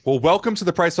Well, welcome to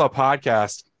the Pricewell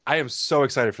podcast. I am so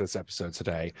excited for this episode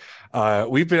today.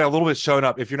 We've been a little bit showing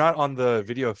up. If you're not on the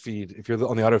video feed, if you're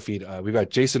on the auto feed, we've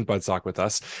got Jason Budsock with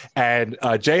us, and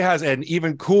Jay has an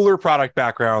even cooler product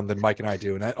background than Mike and I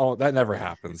do, and that never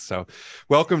happens. So,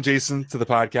 welcome, Jason, to the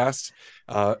podcast.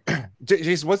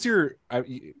 Jason, what's your?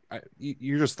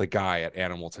 You're just the guy at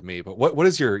Animal to me, but what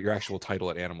is your actual title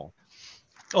at Animal?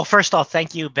 Well, first off,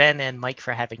 thank you, Ben and Mike,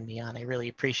 for having me on. I really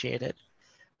appreciate it.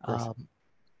 Of course.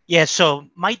 Yeah, so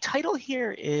my title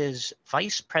here is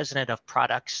Vice President of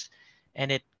Products, and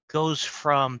it goes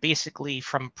from basically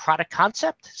from product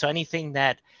concept. So anything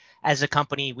that as a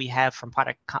company we have from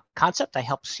product concept, I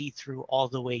help see through all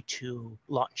the way to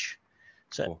launch.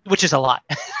 So, Cool. Which is a lot.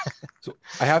 So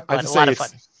I have to a say lot of fun.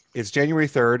 it's January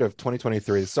 3rd of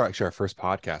 2023. This is actually our first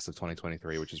podcast of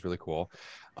 2023, which is really cool.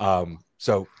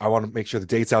 So I want to make sure the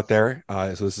date's out there.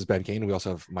 So this is Ben Kane. We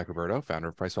also have Mike Roberto, founder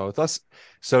of Pricewell, with us.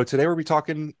 So today we'll be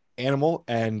talking Animal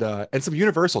and some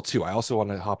Universal too. I also want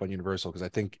to hop on Universal because I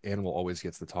think Animal always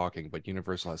gets the talking, but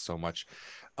Universal has so much.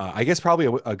 I guess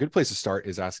probably a good place to start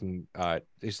is asking,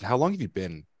 how long have you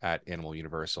been at Animal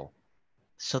Universal?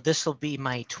 So this will be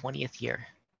my 20th year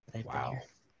that I've been Wow.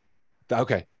 here.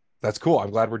 Okay, that's cool. I'm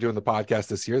glad we're doing the podcast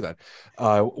this year. Then,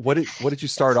 what did you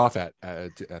start off at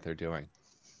there doing?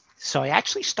 So I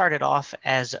actually started off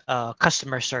as a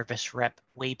customer service rep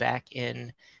way back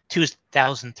in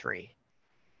 2003,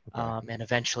 Okay. and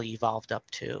eventually evolved up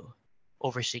to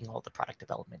overseeing all the product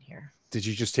development here. Did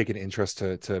you just take an interest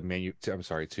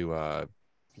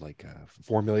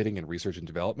formulating and research and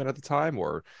development at the time,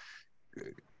 or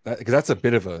because that's a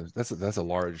bit of a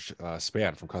large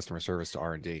span from customer service to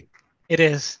R&D. It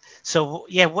is. So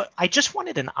yeah, what I just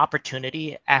wanted an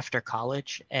opportunity after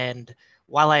college, and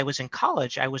while I was in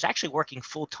college, I was actually working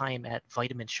full time at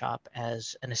Vitamin Shop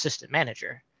as an assistant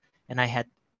manager, and I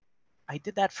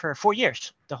did that for 4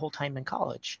 years, the whole time in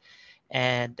college,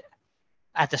 and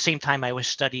at the same time I was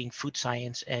studying food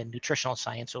science and nutritional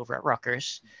science over at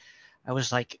Rutgers. I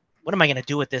was like, what am I going to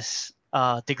do with this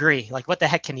degree? Like, what the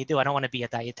heck can you do? I don't want to be a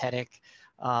dietitian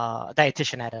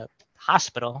at a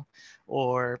hospital,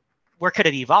 or where could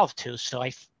it evolve to? So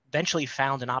I eventually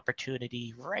found an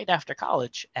opportunity right after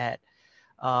college at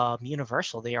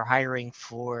Universal. They are hiring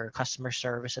for customer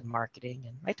service and marketing,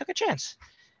 and I took a chance,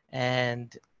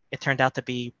 and it turned out to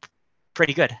be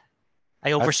pretty good.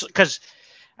 I oversaw That's because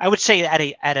I would say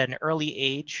at an early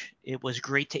age, it was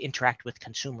great to interact with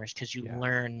consumers because you Yeah.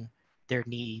 learn their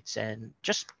needs, and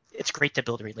just it's great to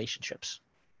build relationships.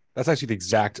 That's actually the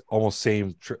exact almost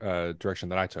same direction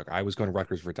that I took. I was going to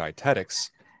Rutgers for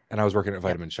dietetics, and I was working at Yep.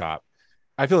 Vitamin Shop.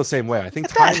 I feel the same way. Look at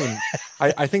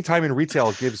that. I think time in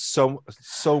retail gives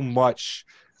so much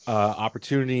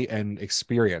opportunity and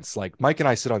experience. Like Mike and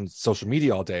I sit on social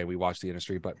media all day and we watch the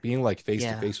industry, but being like face to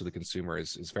Yeah. face with the consumer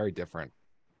is very different.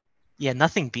 Yeah,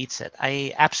 nothing beats it.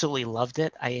 I absolutely loved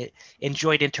it. I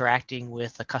enjoyed interacting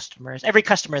with the customers. Every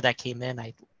customer that came in,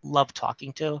 I loved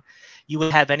talking to. You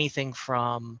would have anything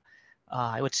from,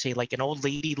 I would say, like an old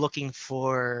lady looking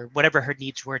for whatever her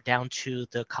needs were, down to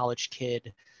the college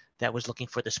kid that was looking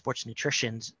for the sports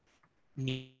nutrition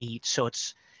needs. So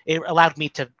it allowed me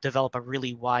to develop a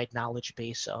really wide knowledge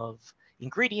base of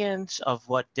ingredients, of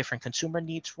what different consumer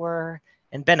needs were.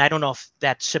 And Ben, I don't know if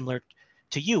that's similar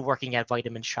to you working at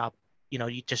Vitamin Shop.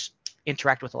 You just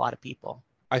interact with a lot of people,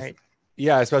 I th- right?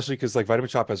 yeah, especially because like Vitamin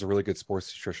Shop has a really good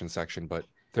sports nutrition section, but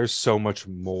there's so much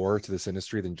more to this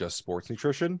industry than just sports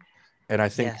nutrition. And I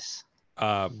think Yes.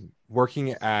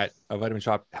 working at a Vitamin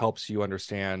Shop helps you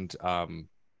understand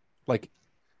like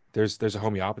there's a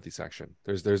homeopathy section.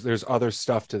 There's other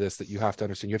stuff to this that you have to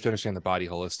understand. You have to understand the body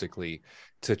holistically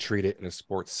to treat it in a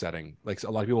sports setting. Like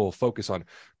a lot of people will focus on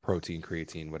protein,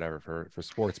 creatine, whatever for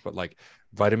sports, but like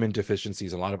vitamin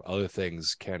deficiencies, a lot of other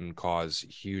things can cause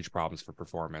huge problems for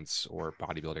performance or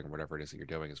bodybuilding or whatever it is that you're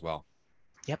doing as well.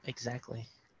 Yep, exactly.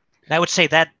 And I would say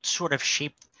that sort of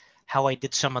shaped how I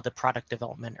did some of the product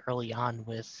development early on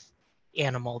with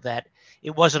Animal, that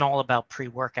it wasn't all about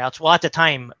pre-workouts. Well, at the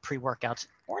time, pre-workouts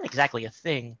weren't exactly a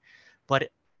thing, but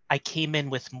I came in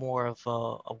with more of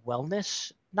a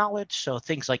wellness knowledge. So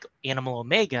things like Animal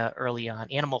Omega early on,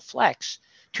 Animal Flex.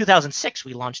 2006,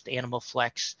 we launched Animal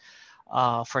Flex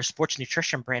for a sports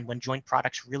nutrition brand when joint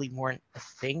products really weren't a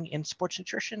thing in sports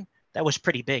nutrition. That was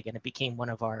pretty big, and it became one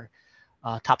of our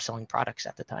top selling products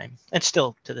at the time, and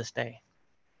still to this day.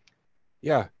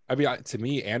 Yeah, I mean, to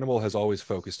me, Animal has always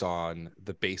focused on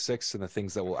the basics and the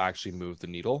things that will actually move the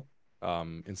needle,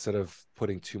 instead of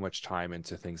putting too much time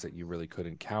into things that you really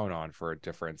couldn't count on for a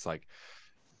difference. Like,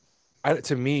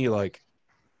 to me, like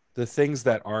the things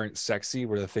that aren't sexy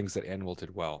were the things that Animal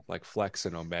did well, like Flex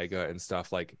and Omega and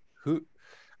stuff. Like, who?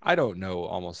 I don't know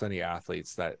almost any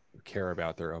athletes that care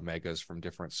about their omegas from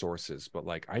different sources, but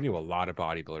like I knew a lot of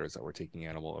bodybuilders that were taking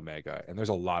animal omega, and there's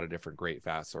a lot of different great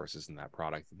fat sources in that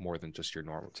product, more than just your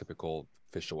normal typical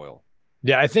fish oil.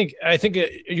 Yeah, I think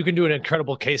you can do an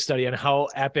incredible case study on how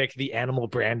epic the animal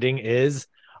branding is.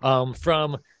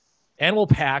 From Animal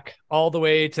Pack all the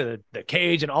way to the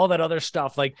cage and all that other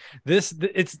stuff. Like this,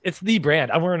 it's the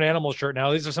brand. I'm wearing an animal shirt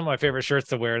now. These are some of my favorite shirts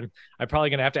to wear, and I'm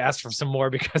probably gonna have to ask for some more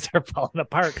because they're falling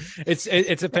apart. It's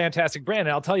a fantastic brand. And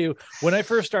I'll tell you, when I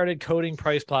first started coding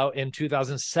Price Plow in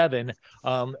 2007,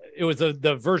 it was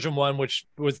the version 1, which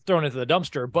was thrown into the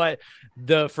dumpster. But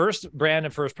the first brand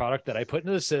and first product that I put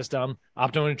into the system,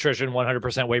 Optimum Nutrition,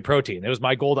 100% whey protein. It was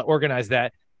my goal to organize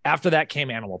that. After that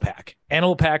came Animal Pack.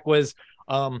 Animal Pack was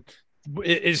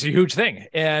it's a huge thing,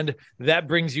 and that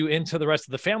brings you into the rest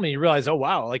of the family. You realize, oh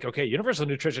wow, like, okay, Universal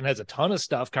Nutrition has a ton of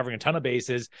stuff covering a ton of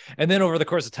bases. And then over the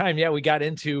course of time, we got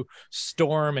into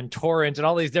Storm and Torrent and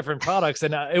all these different products,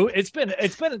 and it's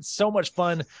been so much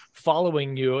fun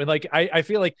following you. And like I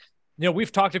feel like,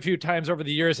 we've talked a few times over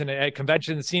the years and at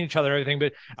conventions, seen each other and everything,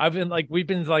 but we've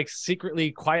been like secretly,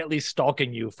 quietly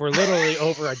stalking you for literally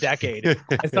over a decade. And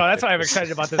so that's why I'm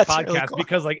excited about this podcast, really cool.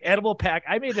 Because like Animal Pack,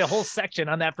 I made a whole section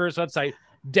on that first website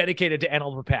dedicated to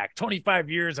Animal Pack. 25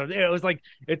 years of it was like,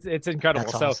 it's incredible.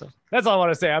 That's awesome. So that's all I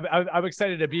want to say. I'm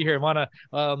excited to be here and want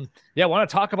to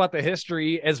talk about the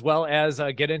history as well as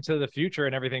get into the future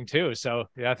and everything too. So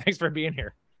yeah, thanks for being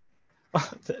here.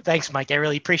 Thanks, Mike. I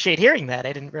really appreciate hearing that.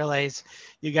 I didn't realize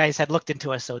you guys had looked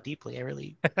into us so deeply. I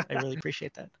really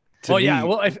appreciate that. Yeah.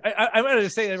 Well, I'm going to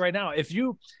say that right now. If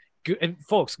you, and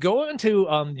folks, go into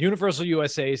Universal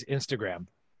USA's Instagram,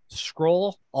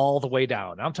 scroll all the way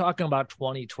down. I'm talking about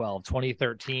 2012,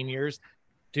 2013 years,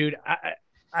 dude.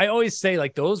 I always say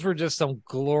like those were just some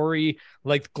glory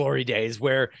days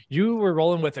where you were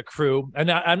rolling with a crew. And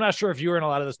I'm not sure if you were in a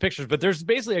lot of those pictures, but there's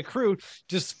basically a crew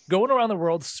just going around the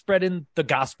world, spreading the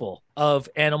gospel of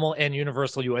Animal and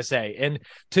Universal USA. And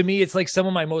to me, it's like some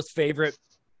of my most favorite,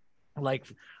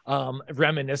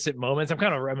 reminiscent moments. I'm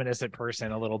kind of a reminiscent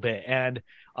person a little bit. And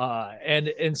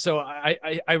so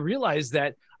I realized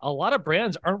that a lot of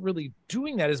brands aren't really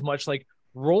doing that as much, like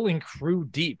rolling crew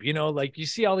deep, like you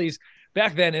see all these.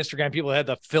 Back then, Instagram people had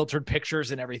the filtered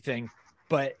pictures and everything,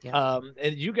 but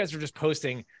and you guys are just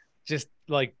posting just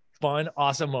like fun,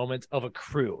 awesome moments of a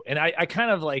crew. And I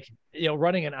kind of like,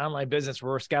 running an online business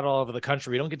where we're scattered all over the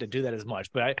country. We don't get to do that as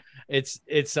much, but it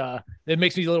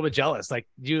makes me a little bit jealous. Like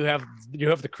you have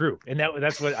the crew, and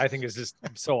that's what I think is just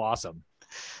so awesome.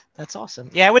 That's awesome.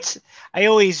 Yeah, I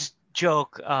always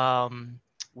joke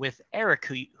with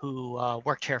Eric, who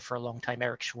worked here for a long time.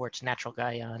 Eric Schwartz, natural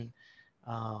guy on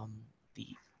the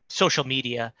social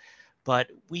media, but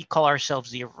we call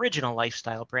ourselves the original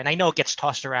lifestyle brand. I know it gets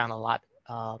tossed around a lot,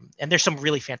 and there's some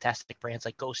really fantastic brands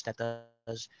like Ghost that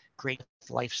does great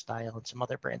lifestyle and some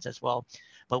other brands as well,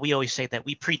 but we always say that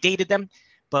we predated them,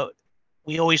 but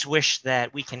we always wish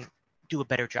that we can do a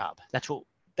better job.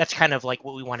 That's kind of like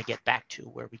what we want to get back to,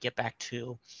 where we get back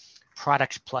to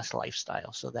products plus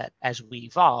lifestyle, so that as we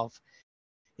evolve,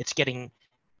 it's getting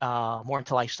more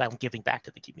into lifestyle and giving back to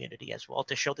the community as well,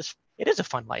 to show this it is a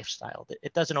fun lifestyle.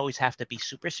 It doesn't always have to be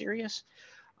super serious.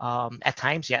 At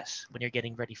times, yes, when you're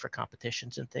getting ready for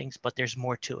competitions and things, but there's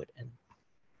more to it, and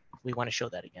we want to show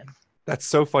that again. That's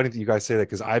so funny that you guys say that,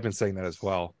 because I've been saying that as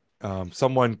well.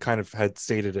 Someone kind of had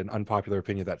stated an unpopular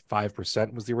opinion that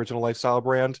 5% was the original lifestyle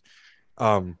brand,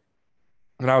 and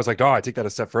I was like, oh, I take that a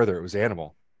step further. It was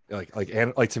Animal.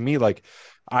 Like to me, like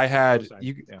I had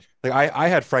I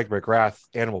had Frank McGrath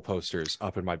Animal posters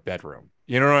up in my bedroom.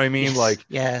 You know what I mean?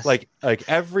 Yes. Like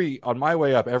on my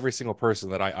way up, every single person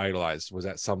that I idolized was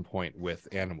at some point with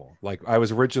Animal. Like I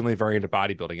was originally very into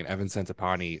bodybuilding, and Evan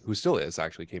Centopani, who still is,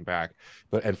 actually came back,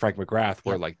 and Frank McGrath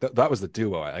were like that was the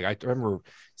duo. I remember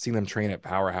seeing them train at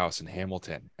Powerhouse in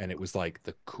Hamilton, and it was like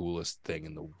the coolest thing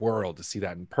in the world to see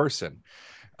that in person.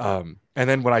 And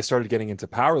then when I started getting into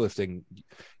powerlifting,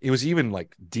 it was even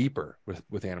like deeper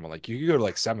with Animal. Like you could go to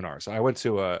like seminars. I went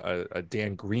to a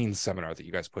Dan Green seminar that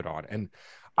you guys put on, and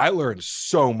I learned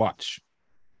so much.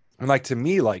 And like, to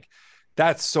me, like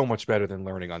that's so much better than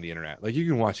learning on the internet. Like you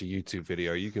can watch a YouTube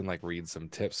video, you can like read some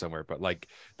tips somewhere, but like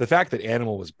the fact that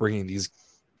Animal was bringing these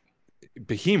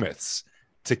behemoths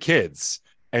to kids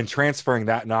and transferring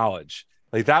that knowledge,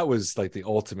 like that was like the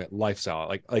ultimate lifestyle.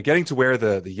 Like getting to wear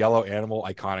the yellow Animal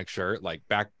iconic shirt, like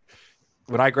back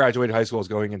when I graduated high school, I was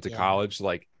going into college,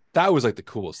 like that was like the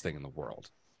coolest thing in the world.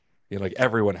 Like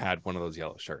everyone had one of those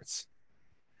yellow shirts.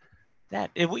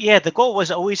 The goal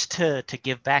was always to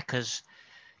give back, because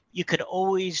you could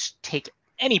always take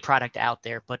any product out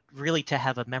there, but really to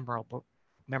have a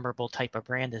memorable type of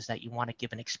brand is that you want to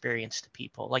give an experience to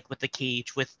people, like with the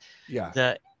cage, with Yeah.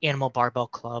 the Animal Barbell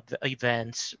Club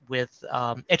events, with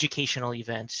educational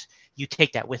events. You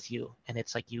take that with you, and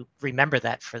it's like you remember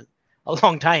that for a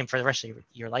long time, for the rest of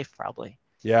your life, probably.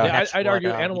 Yeah. Yeah, That's I'd what, argue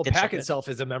we Animal did so Pack good. itself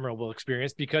is a memorable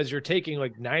experience because you're taking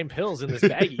like 9 pills in this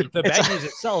baggie. The It's- baggies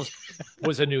itself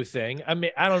was a new thing. I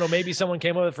mean, I don't know, maybe someone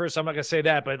came up with it first. I'm not gonna say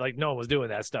that, but like no one was doing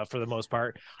that stuff for the most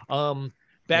part.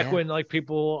 Back Yeah. when like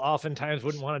people oftentimes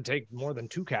wouldn't want to take more than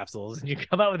 2 capsules, and you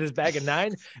come out with this bag of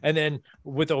 9, and then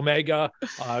with Omega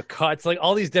cuts, like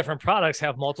all these different products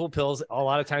have multiple pills, a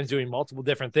lot of times doing multiple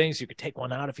different things. You could take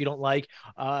one out if you don't like.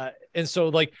 And so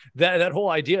like that whole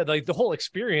idea, like the whole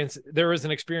experience, there is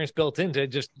an experience built into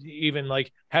just even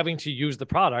like having to use the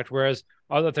product, whereas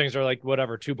other things are like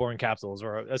whatever, 2 boring capsules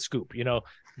or a scoop.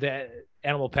 The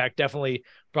Animal Pack definitely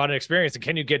brought an experience. And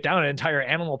can you get down an entire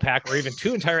Animal Pack or even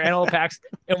 2 entire Animal Packs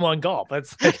in one gulp?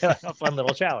 That's like a fun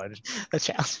little challenge. A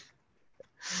challenge.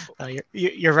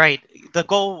 You're right. The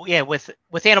goal,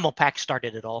 with Animal Pack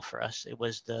started it all for us. It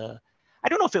was I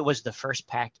don't know if it was the first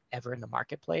pack ever in the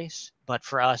marketplace, but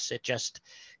for us, it just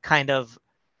kind of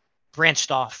branched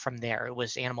off from there. It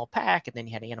was Animal Pack, and then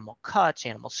you had Animal Cuts,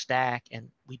 Animal Stack, and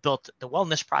we built the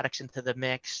wellness products into the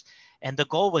mix. And the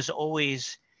goal was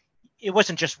always, it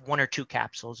wasn't just 1 or 2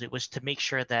 capsules. It was to make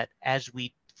sure that as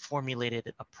we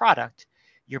formulated a product,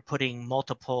 you're putting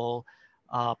multiple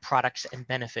products and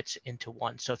benefits into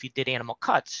one. So if you did Animal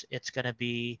Cuts, it's going to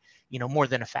be, more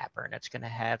than a fat burn. It's going to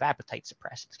have appetite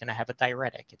suppress. It's going to have a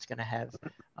diuretic. It's going to have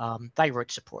thyroid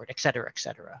support, et cetera, et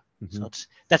cetera. Mm-hmm. So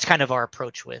that's kind of our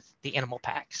approach with the Animal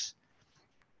Packs.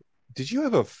 Did you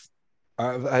have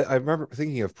I remember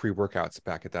thinking of pre-workouts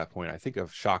back at that point. I think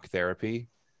of Shock Therapy.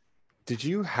 Did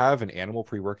you have an animal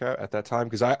pre-workout at that time?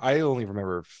 Because I only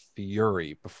remember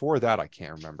Fury. Before that, I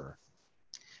can't remember.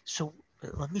 So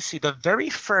let me see. The very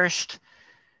first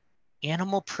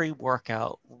animal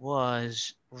pre-workout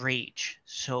was Rage.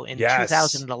 So in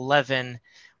 2011,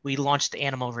 we launched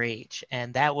Animal Rage,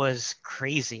 and that was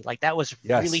crazy. Like that was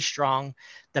really strong.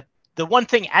 The one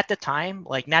thing at the time,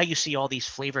 like now you see all these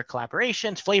flavor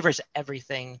collaborations. Flavors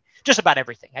everything, just about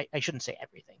everything. I shouldn't say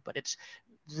everything, but it's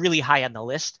really high on the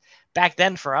list. Back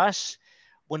then for us,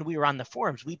 when we were on the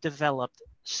forums, we developed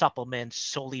supplements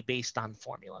solely based on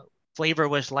formula. Flavor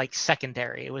was like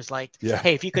secondary. It was like,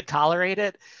 hey, if you could tolerate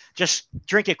it, just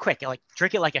drink it quick. Like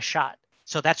drink it like a shot.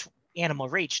 So that's Animal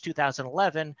Rage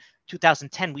 2011.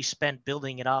 2010, we spent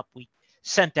building it up. We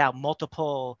sent out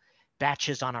multiple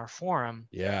batches on our forum.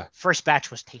 Yeah. First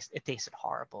batch it tasted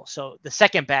horrible. So the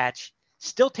second batch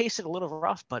still tasted a little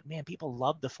rough, but man, people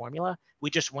loved the formula.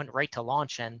 We just went right to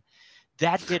launch, and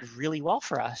that did really well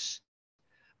for us.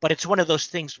 But it's one of those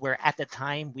things where at the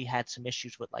time we had some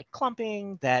issues with like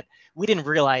clumping, that we didn't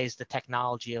realize the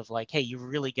technology of like, hey, you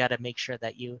really got to make sure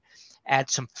that you add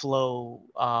some flow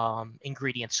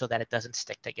ingredients so that it doesn't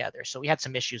stick together. So we had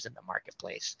some issues in the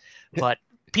marketplace, but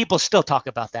people still talk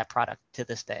about that product to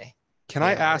this day. Can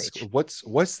I ask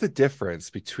what's the difference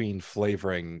between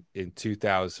flavoring in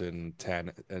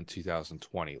 2010 and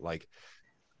 2020? Like,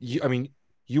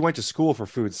 you went to school for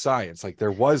food science. Like there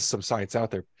was some science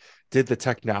out there. Did the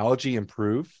technology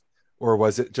improve, or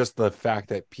was it just the fact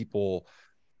that people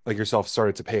like yourself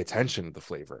started to pay attention to the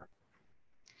flavor?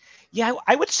 Yeah,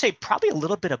 I would say probably a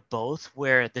little bit of both,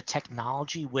 where the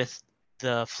technology with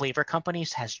the flavor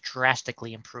companies has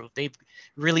drastically improved. They've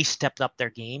really stepped up their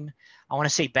game. I want to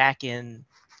say back in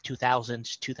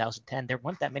 2000s, 2010, there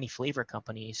weren't that many flavor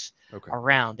companies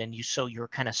around, and you're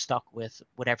kind of stuck with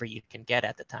whatever you can get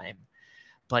at the time.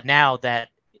 But now that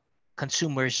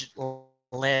consumers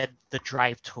led the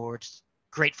drive towards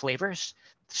great flavors,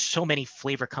 so many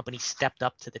flavor companies stepped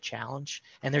up to the challenge,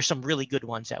 and there's some really good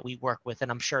ones that we work with,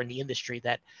 and I'm sure in the industry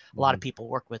that a lot of people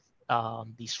work with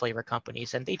these flavor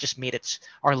companies, and they just made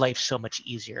our life so much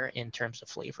easier in terms of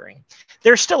flavoring.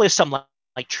 There still is some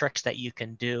like tricks that you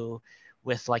can do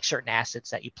with like certain acids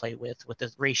that you play with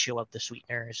the ratio of the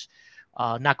sweeteners,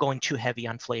 not going too heavy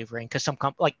on flavoring, because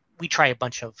like we try a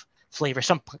bunch of flavor.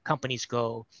 Some companies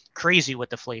go crazy with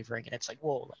the flavoring, and it's like,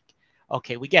 whoa, like,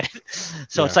 okay, we get it.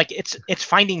 So it's like it's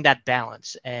finding that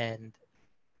balance, and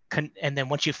then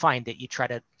once you find it, you try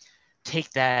to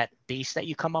take that base that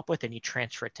you come up with and you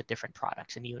transfer it to different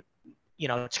products, and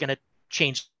it's going to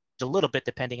change a little bit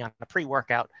depending on the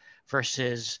pre-workout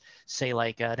versus say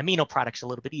like an amino product's a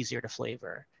little bit easier to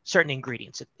flavor. Certain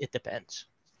ingredients, it depends,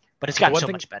 but it's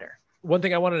gotten much better. One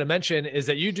thing I wanted to mention is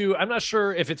that you do, I'm not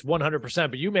sure if it's 100%,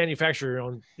 but you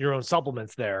manufacture your own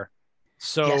supplements there.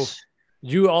 So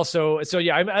you also, so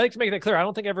yeah, I like to make that clear. I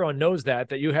don't think everyone knows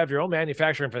that you have your own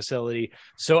manufacturing facility.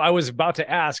 So I was about to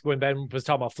ask when Ben was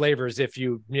talking about flavors, if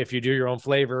you do your own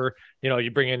flavor,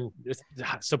 you bring in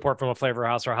support from a flavor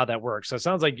house or how that works. So it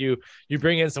sounds like you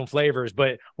bring in some flavors,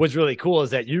 but what's really cool is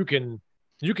that you can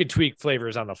tweak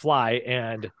flavors on the fly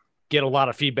and get a lot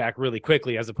of feedback really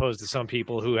quickly, as opposed to some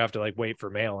people who have to like wait for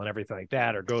mail and everything like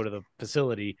that, or go to the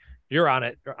facility. You're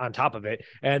on top of it.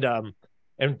 And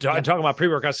talking about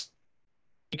pre-workouts,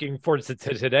 looking forward to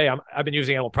today. I've been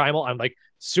using Animal Primal. I'm like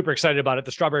super excited about it.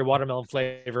 The strawberry watermelon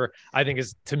flavor, I think,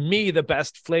 is to me the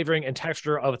best flavoring and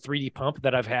texture of a 3D pump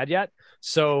that I've had yet.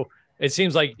 So it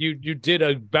seems like you did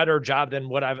a better job than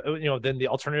what than the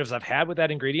alternatives I've had with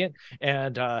that ingredient.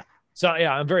 And so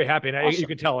yeah, I'm very happy. And awesome. You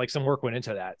can tell like some work went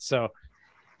into that. So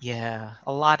yeah,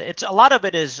 a lot of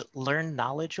it is learned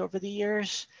knowledge over the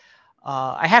years.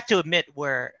 I have to admit,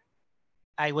 where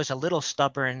I was a little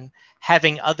stubborn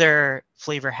having other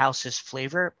flavor houses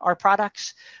flavor our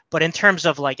products. But in terms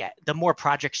of like the more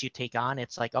projects you take on,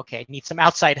 it's like, okay, I need some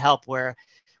outside help where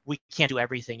we can't do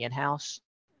everything in-house.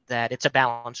 That it's a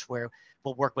balance where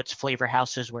we'll work with flavor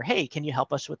houses where, hey, can you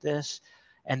help us with this?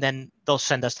 And then they'll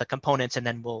send us the components and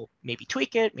then we'll maybe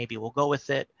tweak it. Maybe we'll go with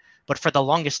it. But for the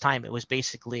longest time, it was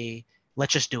basically,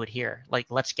 let's just do it here. Like,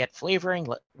 let's get flavoring.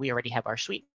 We already have our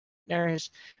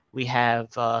sweeteners. We have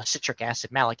citric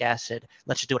acid, malic acid.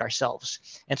 Let's do it ourselves.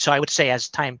 And so I would say as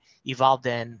time evolved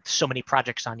and so many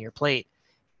projects on your plate,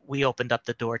 we opened up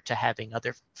the door to having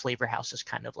other flavor houses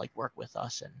kind of like work with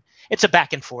us. And it's a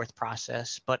back and forth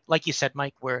process. But like you said,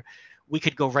 Mike, where we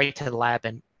could go right to the lab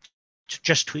and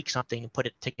just tweak something and put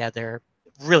it together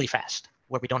really fast,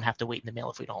 where we don't have to wait in the mail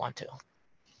if we don't want to.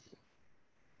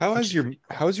 How has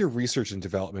your research and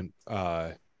development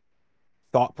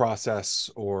thought process,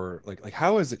 or like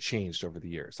how has it changed over the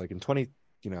years? Like in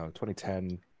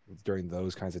 2010, during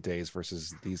those kinds of days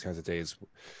versus these kinds of days,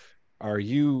 are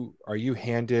you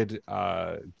handed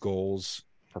goals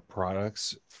for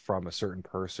products from a certain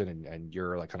person and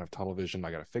you're like kind of tunnel vision,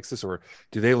 I gotta fix this, or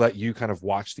do they let you kind of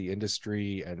watch the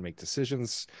industry and make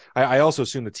decisions? I also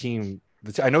assume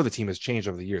I know the team has changed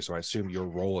over the years, so I assume your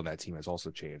role in that team has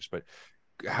also changed, but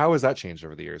how has that changed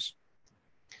over the years?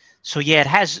 So yeah, it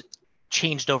has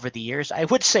changed over the years. I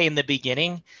would say in the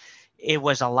beginning, it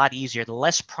was a lot easier. The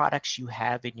less products you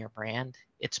have in your brand,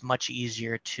 it's much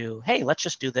easier to, hey, let's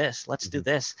just do this. Let's do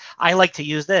this. I like to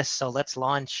use this. So let's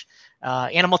launch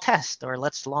Animal Test, or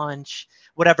let's launch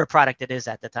whatever product it is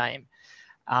at the time.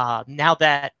 Now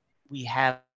that we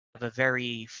have a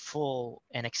very full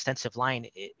and extensive line,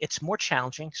 it's more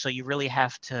challenging. So you really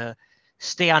have to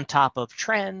stay on top of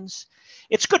trends.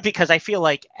 It's good because I feel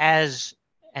like as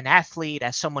an athlete,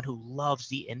 as someone who loves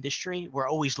the industry, we're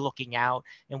always looking out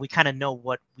and we kind of know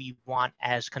what we want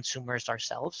as consumers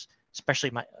ourselves,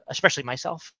 especially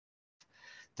myself.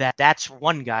 That's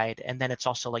one guide. And then it's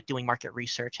also like doing market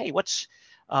research. Hey, what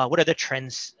are the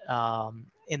trends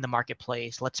in the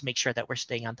marketplace? Let's make sure that we're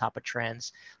staying on top of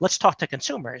trends. Let's talk to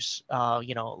consumers.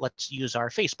 Let's use our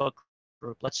Facebook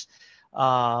group. Let's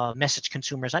message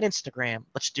consumers on Instagram.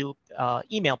 Let's do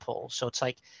email polls. So it's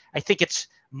like, I think it's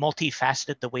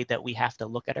multifaceted the way that we have to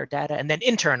look at our data. And then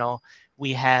internal,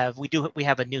 we have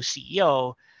a new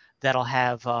CEO that'll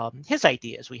have his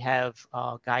ideas. We have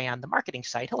a guy on the marketing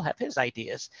side, he'll have his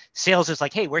ideas. Sales is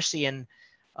like, hey, we're seeing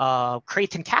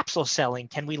creatine capsule selling.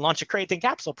 Can we launch a creatine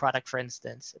capsule product, for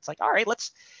instance? It's like, all right,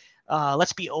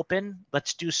 let's be open.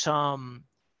 Let's do some,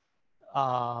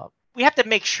 we have to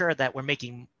make sure that we're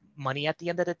making money at the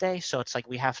end of the day. So it's like,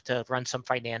 we have to run some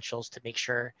financials to make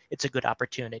sure it's a good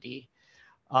opportunity.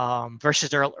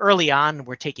 Versus early on,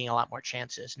 we're taking a lot more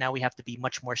chances. Now we have to be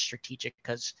much more strategic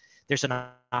because there's an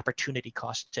opportunity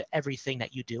cost to everything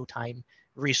that you do: time,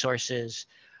 resources,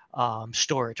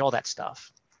 storage, all that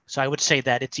stuff. So I would say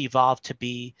that it's evolved to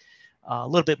be a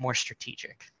little bit more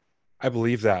strategic. I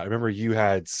believe that. I remember you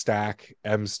had Stack,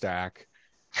 M Stack.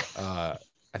 I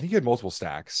think you had multiple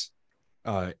stacks.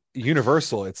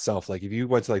 Universal itself, like if you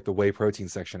went to like the whey protein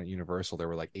section at Universal, there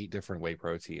were like 8 different whey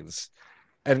proteins.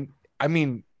 And I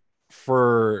mean,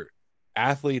 for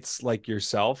athletes like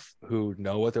yourself who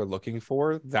know what they're looking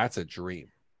for, that's a dream.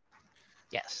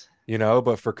 Yes.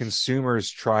 But for consumers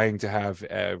trying to have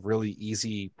a really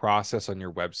easy process on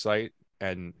your website.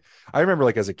 And I remember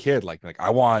like as a kid, like I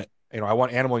want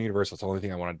Animal Universal. It's the only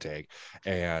thing I want to take.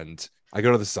 And I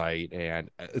go to the site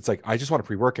and it's like, I just want a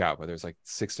pre-workout, but there's like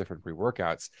 6 different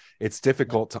pre-workouts. It's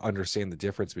difficult to understand the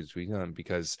difference between them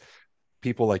because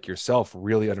people like yourself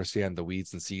really understand the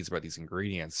weeds and seeds about these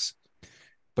ingredients,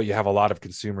 but you have a lot of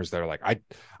consumers that are like,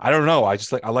 I don't know. I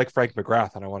like Frank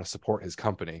McGrath and I want to support his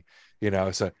company,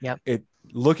 so yep.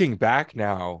 Looking back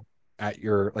now at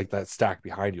your like that stack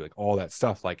behind you, like all that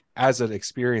stuff. Like as an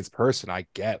experienced person, I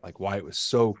get like why it was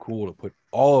so cool to put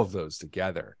all of those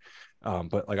together.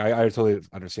 But like I totally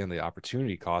understand the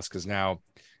opportunity cost, because now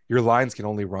your lines can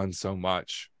only run so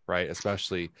much, right?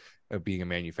 Especially being a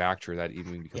manufacturer, that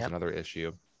even becomes another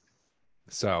issue.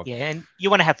 So yeah, and you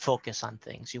want to have focus on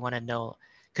things. You want to know,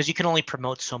 because you can only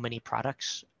promote so many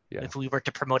products. Yeah. If we were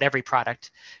to promote every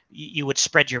product, you would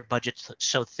spread your budget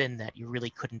so thin that you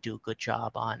really couldn't do a good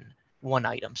job on one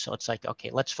item. So it's like, okay,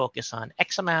 let's focus on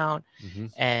X amount.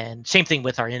 And same thing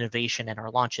with our innovation and our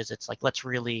launches. It's like, let's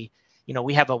really,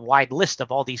 we have a wide list of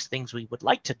all these things we would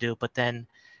like to do, but then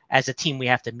as a team, we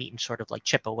have to meet and sort of like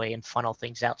chip away and funnel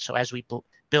things out. So as we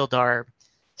build our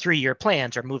 3-year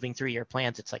plans or moving 3-year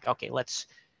plans, it's like, okay, let's,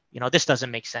 this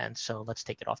doesn't make sense, so let's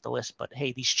take it off the list. But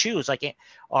hey, these chews, like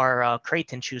our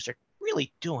Creighton chews, are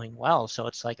really doing well. So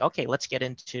it's like, okay, let's get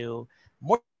into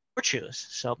more chews.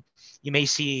 So you may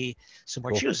see some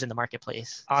more chews in the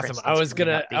marketplace. Awesome. I was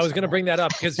gonna bring that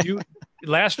up, because you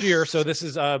last year, so this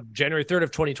is January 3rd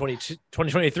of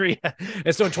 2023.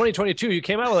 And so in 2022, you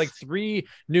came out with like 3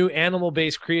 new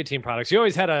animal-based creatine products. You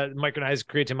always had a micronized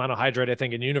creatine monohydrate, I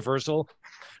think, in Universal.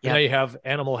 And now you have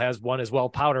Animal has one as well,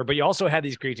 powder, but you also had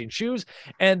these creatine chews,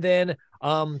 and then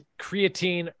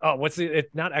creatine. Oh, what's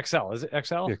not XL? Is it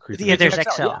XL? Yeah, there's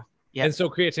XL. Yeah. And so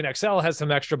creatine XL has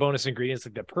some extra bonus ingredients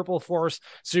like the purple force.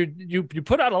 So you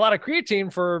put out a lot of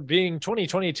creatine for being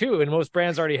 2022, and most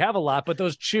brands already have a lot, but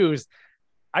those chews,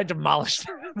 I demolished.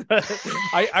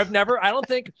 I don't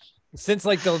think since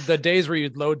like the days where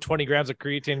you'd load 20 grams of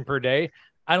creatine per day,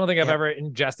 I don't think I've ever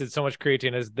ingested so much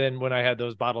creatine as then when I had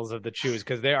those bottles of the chews,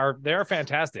 because they are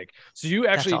fantastic. So you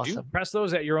actually do you press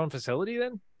those at your own facility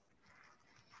then?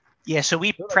 Yeah, so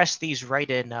we press these right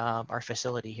in our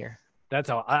facility here. That's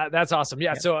awesome.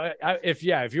 Yeah. So if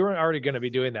you weren't already going to be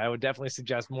doing that, I would definitely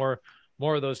suggest more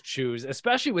of those chews,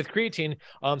 especially with creatine.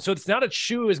 So it's not a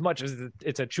chew as much as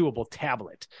it's a chewable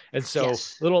tablet. And so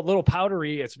little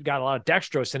powdery, it's got a lot of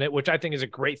dextrose in it, which I think is a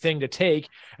great thing to take.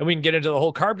 And we can get into the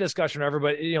whole carb discussion or whatever,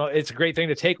 but it's a great thing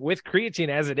to take with creatine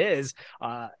as it is.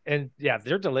 And yeah,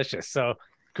 they're delicious. So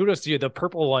kudos to you. The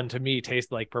purple one to me tastes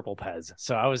like purple Pez.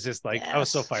 So I was just like, I was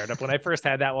so fired up when I first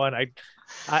had that one.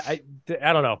 I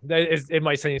don't know. It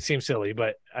might seem silly,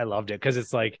 but I loved it, because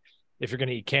it's like, if you're going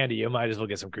to eat candy, you might as well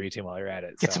get some creatine while you're at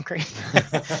it. Get some creatine,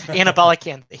 anabolic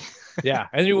candy. Yeah.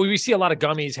 And we see a lot of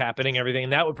gummies happening, everything,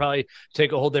 and that would probably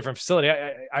take a whole different facility.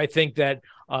 I think that,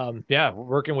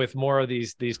 working with more of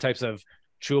these types of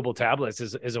chewable tablets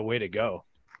is a way to go.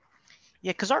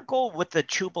 Yeah, because our goal with the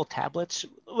chewable tablets,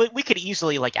 we could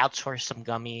easily like outsource some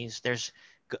gummies. There's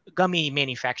gummy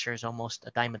manufacturers almost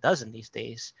a dime a dozen these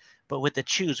days. But with the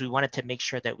chews, we wanted to make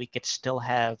sure that we could still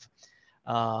have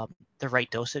the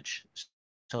right dosage.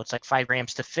 So it's like 5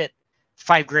 grams to fit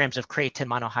 5 grams of creatine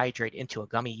monohydrate into a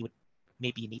gummy. You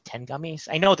need 10 gummies.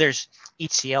 I know there's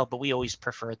HCl, but we always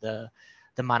prefer the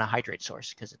monohydrate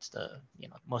source, because it's the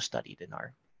most studied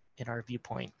in our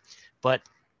viewpoint. But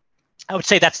I would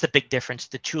say that's the big difference.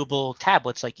 The chewable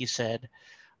tablets, like you said,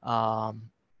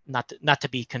 not to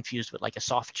be confused with like a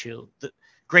soft chew. The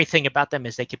great thing about them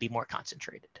is they could be more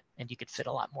concentrated, and you could fit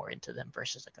a lot more into them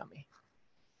versus a gummy.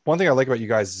 One thing I like about you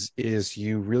guys is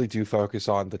you really do focus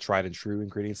on the tried and true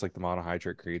ingredients, like the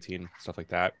monohydrate creatine, stuff like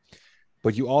that.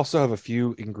 But you also have a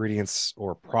few ingredients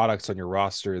or products on your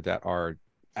roster that are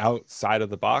outside of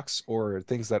the box, or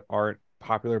things that aren't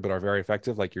popular but are very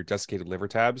effective, like your desiccated liver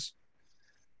tabs.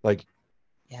 Like,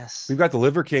 yes, we've got the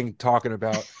Liver King talking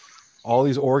about all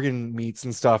these organ meats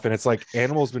and stuff, and it's like,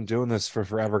 Animal's been doing this for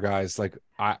forever, guys. Like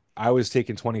I was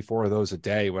taking 24 of those a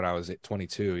day when I was at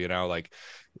 22,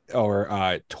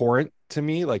 or Torrent. To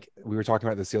me, like, we were talking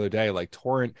about this the other day, like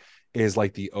Torrent is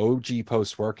like the OG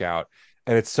post workout.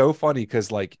 And it's so funny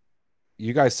because like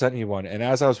you guys sent me one, and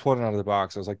as I was pulling it out of the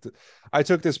box, I was like, I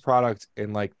took this product,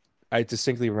 and like I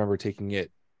distinctly remember taking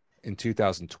it in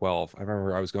 2012. I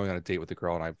remember I was going on a date with a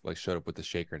girl, and I like showed up with the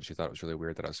shaker, and she thought it was really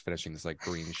weird that I was finishing this like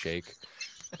green shake.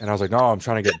 And I was like, no, I'm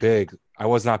trying to get big. I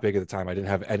was not big at the time. I didn't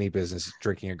have any business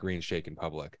drinking a green shake in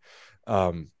public.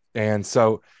 And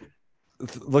so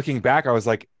looking back, I was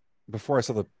like, before I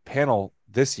saw the panel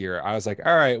this year, I was like,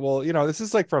 all right, well, this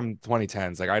is like from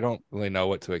 2010s. Like, I don't really know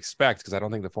what to expect, because I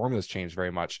don't think the formula's changed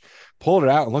very much. Pulled it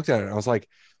out and looked at it, and I was like,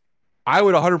 I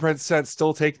would 100%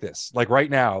 still take this, like, right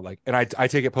now. Like, and I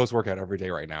take it post-workout every day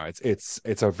right now. It's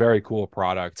a very cool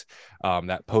product.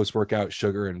 That post-workout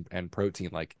sugar and protein,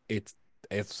 like it's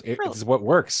what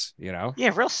works,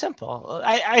 Yeah, real simple.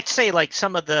 I'd say like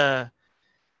some of the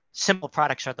simple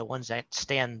products are the ones that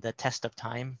stand the test of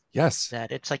time. Yes.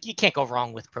 That it's like, you can't go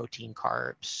wrong with protein,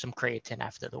 carbs, some creatine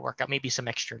after the workout, maybe some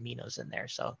extra aminos in there.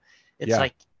 So It's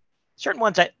like certain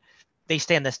ones that they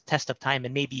stand the test of time,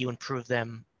 and maybe you improve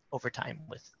them over time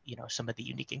with, some of the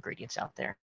unique ingredients out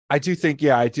there. I do think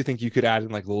you could add in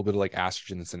like a little bit of like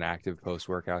estrogen that's an active post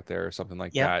workout there or something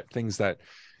like that. Things that,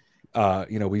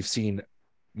 we've seen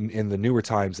in the newer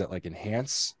times that like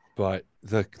enhance, but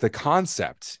the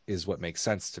concept is what makes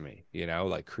sense to me,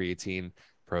 like creatine,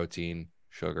 protein,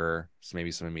 sugar,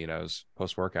 maybe some aminos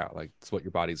post workout. Like it's what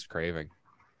your body's craving.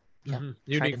 Yeah,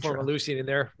 unique form of leucine in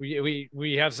there.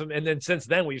 We have some, and then since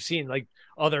then we've seen like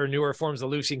other newer forms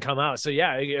of leucine come out. So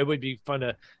yeah, it would be fun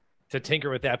to tinker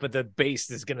with that, but the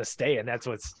base is going to stay, and that's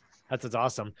what's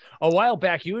awesome. A while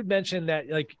back, you had mentioned that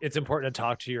like it's important to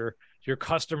talk to your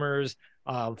customers,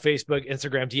 Facebook,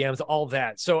 Instagram, DMs, all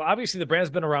that. So obviously the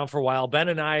brand's been around for a while. Ben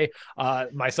and I,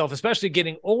 myself, especially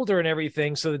getting older and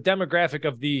everything. So the demographic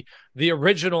of the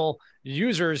original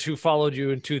users who followed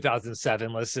you in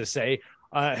 2007, let's just say,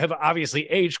 have obviously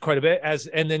aged quite a bit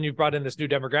and then you brought in this new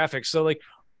demographic. So like,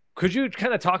 could you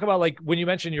kind of talk about like when you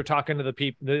mentioned you're talking to the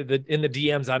people in the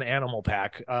DMs on Animal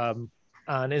Pack, on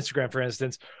Instagram, for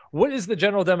instance, what is the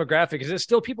general demographic? Is it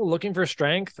still people looking for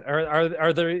strength?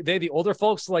 Are they the older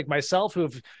folks like myself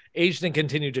who've aged and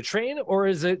continued to train, or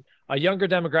is it a younger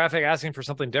demographic asking for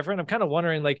something different? I'm kind of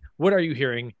wondering, like, what are you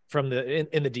hearing from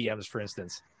in the DMs, for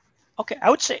instance? Okay, I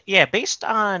would say, based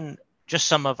on just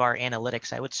some of our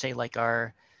analytics, I would say like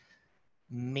our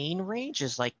main range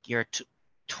is like your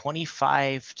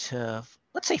 25 to,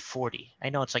 let's say 40. I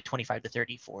know it's like 25 to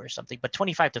 34 or something, but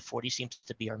 25 to 40 seems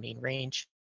to be our main range.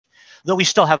 Though we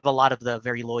still have a lot of the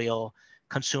very loyal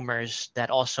consumers that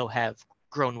also have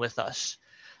grown with us.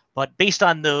 But based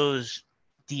on those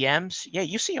DMs,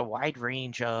 you see a wide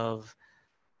range of,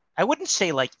 I wouldn't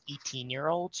say like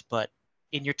 18-year-olds, but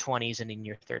in your 20s and in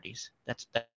your 30s.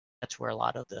 That's where a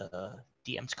lot of the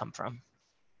DMs come from.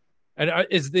 And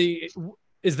is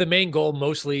the main goal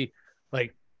mostly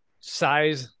like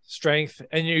size, strength?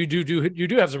 And you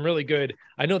do have some really good.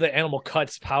 I know that Animal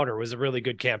Cuts powder was a really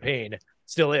good campaign,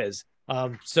 still is.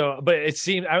 But it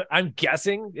seemed I'm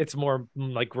guessing it's more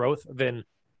like growth than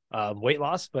weight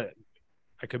loss, but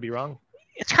I could be wrong.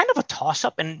 It's kind of a toss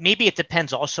up, and maybe it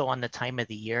depends also on the time of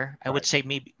the year. I would say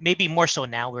maybe more so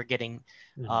now we're getting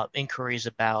inquiries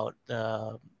about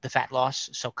the fat loss.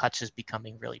 So cuts is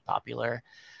becoming really popular,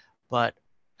 but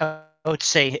I would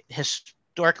say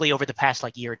historically over the past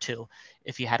like year or two,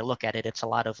 if you had to look at it, it's a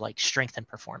lot of like strength and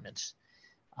performance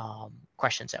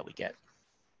questions that we get.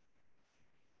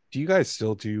 Do you guys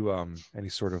still do any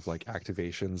sort of like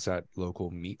activations at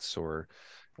local meets, or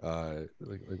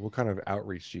like what kind of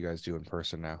outreach do you guys do in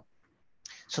person now?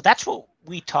 So that's what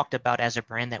we talked about as a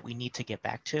brand that we need to get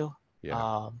back to.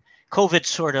 Yeah. COVID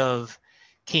sort of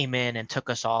came in and took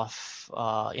us off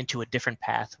into a different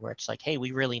path where it's like, hey,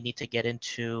 we really need to get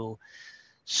into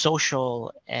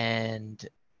social and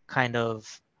kind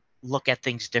of look at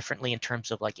things differently in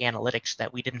terms of like analytics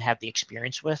that we didn't have the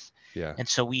experience with. Yeah. And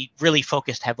so we really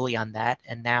focused heavily on that.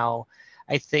 And now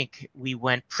I think we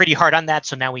went pretty hard on that.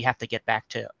 So now we have to get back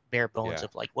to bare bones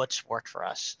of like what's worked for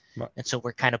us. And so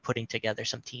we're kind of putting together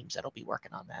some teams that'll be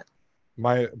working on that.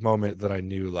 My moment that I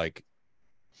knew like,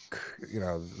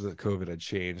 the COVID had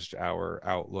changed our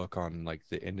outlook on like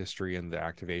the industry and the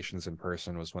activations in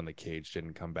person was when the cage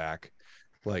didn't come back.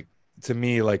 Like, to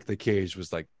me, like the cage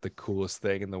was like the coolest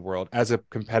thing in the world as a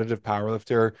competitive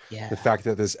powerlifter. The fact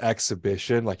that this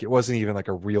exhibition, like it wasn't even like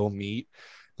a real meet,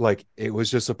 like it was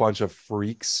just a bunch of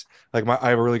freaks. Like I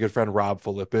have a really good friend, Rob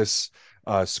Philippus,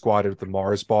 squatted with the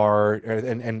Mars bar,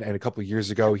 and a couple of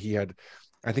years ago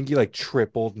I think he like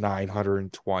tripled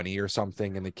 920 or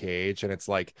something in the cage, and it's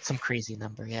like some crazy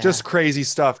number, just crazy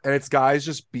stuff. And it's guys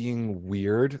just being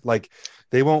weird, like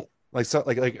they won't. Like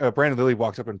Brandon Lilly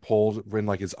walked up and pulled in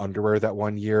like his underwear that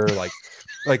one year.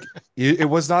 Like it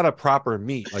was not a proper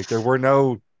meet. Like there were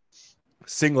no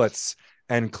singlets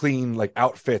and clean like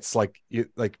outfits. Like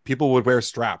people would wear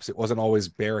straps. It wasn't always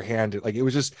barehanded. Like it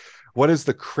was just, what is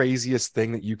the craziest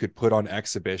thing that you could put on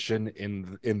exhibition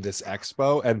in this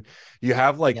expo? And you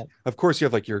have like, of course you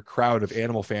have like your crowd of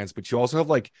animal fans, but you also have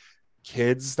like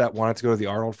kids that wanted to go to the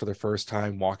Arnold for the first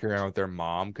time walking around with their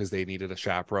mom because they needed a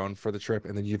chaperone for the trip.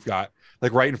 And then you've got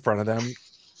like right in front of them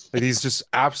like these just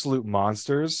absolute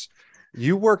monsters.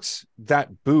 You worked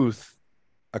that booth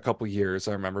a couple years,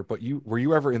 I remember, but were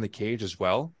you ever in the cage as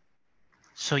well?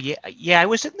 So I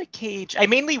was in the cage. I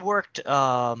mainly worked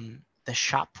the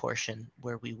shop portion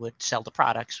where we would sell the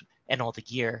products and all the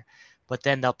gear, but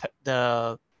then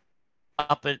the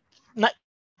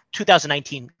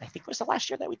 2019, I think was the last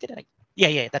year that we did it.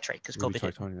 Yeah, that's right, because COVID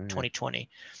hit 2020.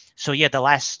 So the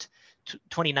last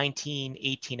 2019,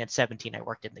 18, and 17, I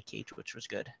worked in the cage, which was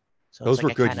good. So those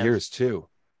were good years too.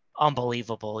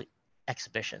 unbelievable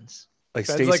exhibitions. Like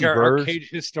Ben's Stacy like our Burr. cage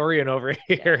historian over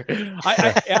here.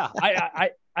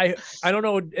 I don't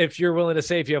know if you're willing to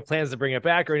say if you have plans to bring it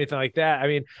back or anything like that. I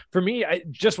mean, for me,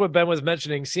 just what Ben was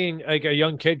mentioning, seeing like a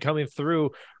young kid coming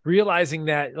through, realizing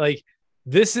that like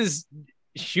this is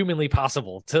humanly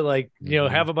possible to like, you know,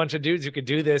 have a bunch of dudes who could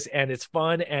do this, and it's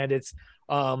fun and it's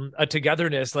a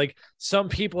togetherness. Like some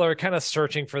people are kind of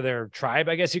searching for their tribe,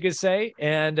 I guess you could say,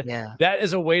 and that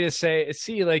is a way to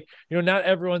see like, you know, not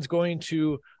everyone's going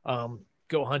to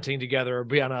go hunting together or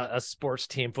be on a sports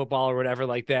team, football or whatever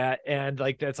like that, and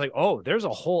like that's like, oh, there's a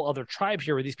whole other tribe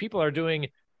here where these people are doing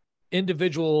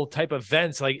individual type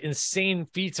events, like insane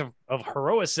feats of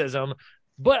heroicism,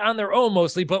 but on their own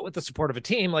mostly, but with the support of a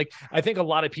team. Like I think a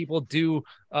lot of people do,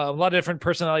 a lot of different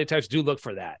personality types do look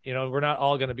for that. You know, we're not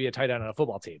all going to be a tight end on a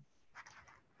football team.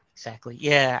 Exactly.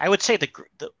 Yeah, I would say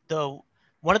the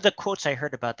one of the quotes I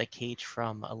heard about the cage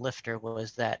from a lifter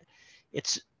was that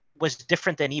was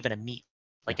different than even a meet.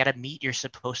 Like at a meet, you're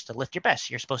supposed to lift your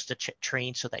best. You're supposed to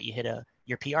train so that you hit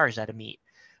your PRs at a meet.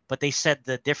 But they said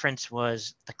the difference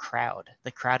was the crowd.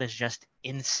 The crowd is just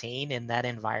insane in that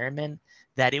environment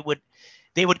that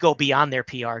they would go beyond their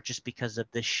PR just because of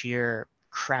the sheer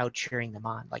crowd cheering them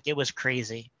on. Like it was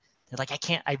crazy. They're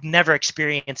like, I've never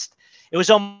experienced. It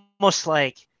was almost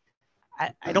like,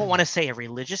 I don't want to say a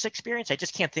religious experience. I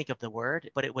just can't think of the word,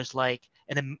 but it was like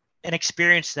an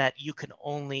experience that you can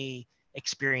only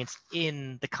experience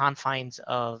in the confines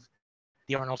of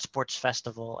the Arnold Sports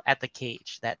Festival at the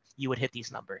cage, that you would hit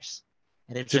these numbers.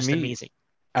 And it's just amazing.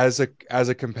 As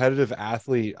a competitive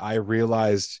athlete, I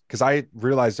realized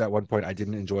at one point I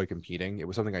didn't enjoy competing. It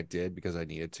was something I did because I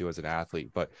needed to as an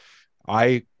athlete, but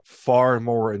I far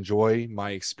more enjoy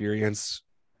my experience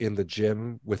in the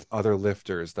gym with other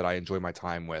lifters that I enjoy my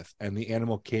time with. And the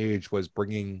animal cage was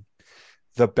bringing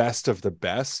the best of the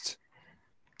best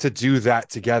to do that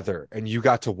together. And you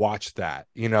got to watch that,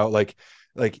 you know, like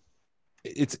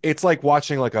it's like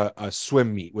watching like a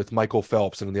swim meet with Michael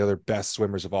Phelps and the other best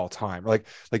swimmers of all time. But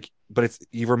it's,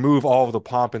 you remove all of the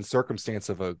pomp and circumstance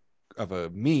of a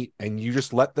meet and you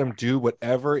just let them do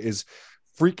whatever is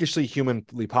freakishly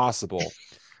humanly possible.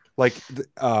 Like,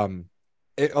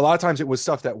 a lot of times it was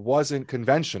stuff that wasn't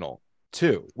conventional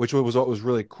too, which was what was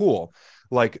really cool.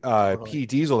 Like P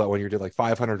Diesel, that one you did like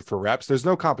 500 for reps. There's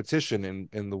no competition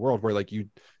in the world where like you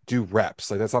do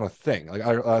reps. Like that's not a thing. Like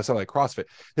it's not like CrossFit.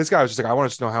 This guy was just like, I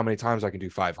want to know how many times I can do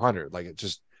 500. Like it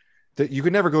just, that you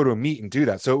could never go to a meet and do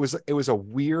that. So it was a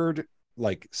weird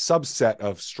like subset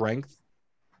of strength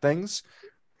things.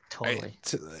 Totally.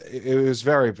 It was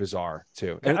very bizarre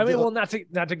too. And I mean, well, not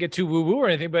to get too woo woo or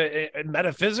anything, but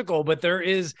metaphysical. But there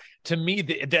is, to me,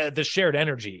 the shared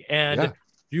energy, and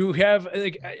you have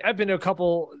like, I've been to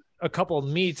a couple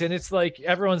meets, and it's like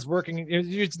everyone's working.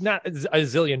 It's not a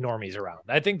zillion normies around.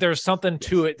 I think there's something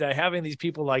to it, that having these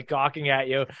people like gawking at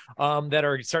you, that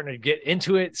are starting to get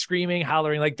into it, screaming,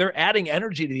 hollering, like they're adding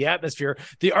energy to the atmosphere.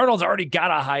 The Arnold's already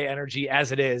got a high energy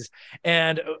as it is,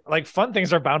 and like fun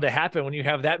things are bound to happen when you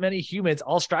have that many humans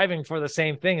all striving for the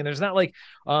same thing. And there's not like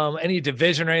any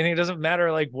division or anything. It doesn't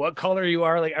matter like what color you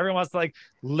are. Like everyone wants to like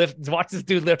watch this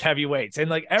dude lift heavy weights, and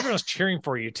like everyone's cheering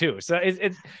for you too. So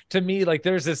it to me, like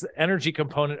there's this energy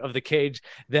component of the cage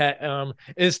that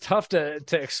is tough to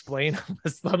explain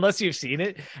unless you've seen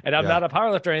it. And I'm not a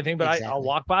powerlifter or anything, but exactly. I'll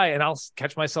walk by and I'll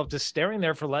catch myself just staring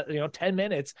there for 10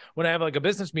 minutes when I have like a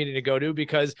business meeting to go to,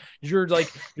 because you're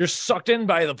sucked in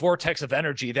by the vortex of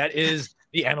energy that is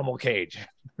the animal cage.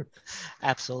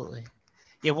 Absolutely.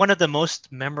 Yeah, one of the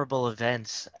most memorable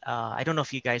events, I don't know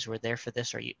if you guys were there for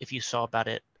this or if you saw about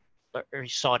it or you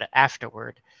saw it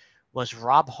afterward, was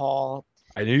Rob Hall.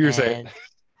 I knew you were saying.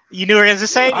 You knew what I was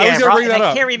saying? I was going to bring that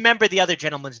up. I can't remember the other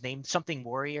gentleman's name. Something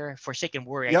Warrior, Forsaken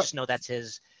Warrior. Yep. I just know that's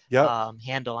his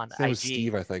handle on IG.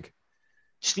 Steve, I think.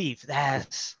 Steve,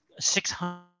 that's a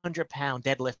 600-pound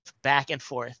deadlift back and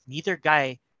forth. Neither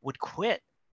guy would quit.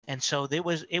 And so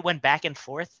it went back and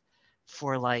forth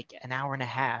for like an hour and a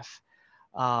half.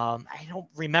 I don't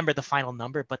remember the final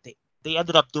number, but they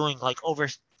ended up doing like over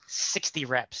 60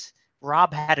 reps.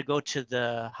 Rob had to go to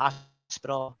the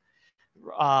hospital.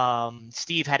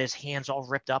 Steve had his hands all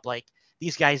ripped up. Like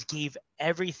these guys gave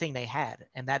everything they had,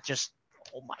 and that just,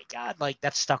 oh my God, like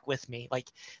that stuck with me. Like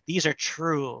these are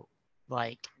true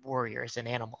like warriors and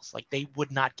animals. Like they would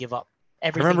not give up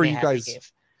everything. I remember you guys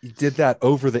did that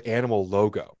over the animal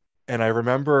logo, and I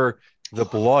remember the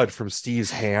blood from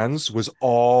Steve's hands was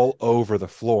all over the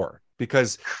floor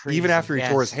because even after he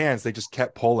tore his hands, they just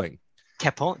kept pulling.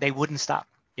 They wouldn't stop.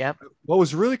 Yep. What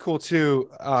was really cool too,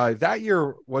 that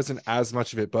year wasn't as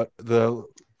much of it, but the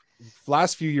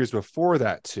last few years before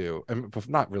that too, and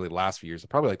not really last few years,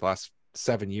 probably like the last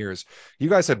 7 years, you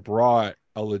guys had brought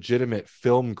a legitimate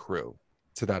film crew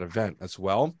to that event as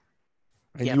well.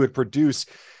 And Yep. you would produce,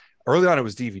 early on it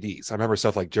was DVDs. I remember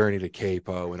stuff like Journey to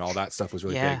Capo and all that stuff was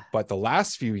really Yeah. big. But the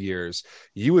last few years,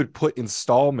 you would put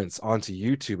installments onto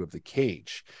YouTube of the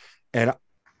cage. And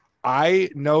I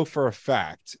know for a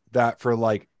fact that for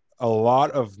like a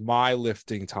lot of my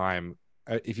lifting time,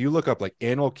 if you look up like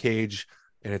animal cage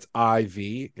and it's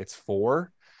IV, it's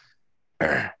 4.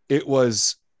 It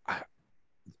was,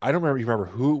 I don't remember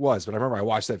who it was, but I remember I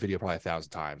watched that video probably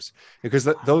 1,000 times because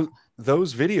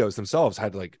those videos themselves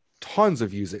had like tons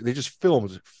of views. They just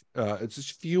filmed, it's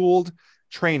just fueled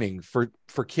training for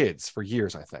kids for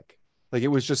years. I think like it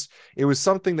was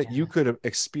something that you could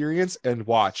experience and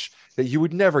watch that you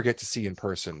would never get to see in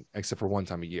person except for one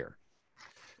time a year.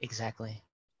 Exactly.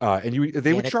 And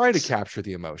they would try to capture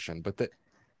the emotion, but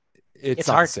it's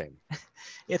not hard. the same.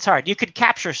 It's hard. You could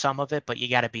capture some of it, but you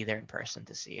got to be there in person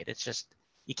to see it. It's just,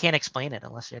 you can't explain it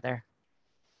unless you're there.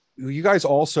 You guys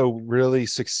also really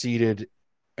succeeded,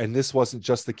 and this wasn't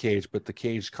just the cage, but the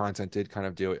cage content did kind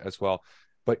of do it as well,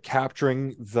 but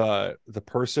capturing the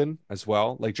person as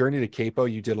well. Like Journey to Capo,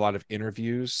 you did a lot of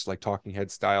interviews, like talking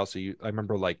head style. So I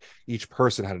remember like each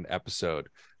person had an episode,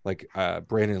 like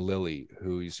Brandon Lilly,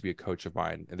 who used to be a coach of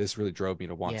mine, and this really drove me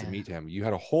to want to meet him. You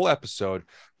had a whole episode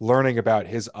learning about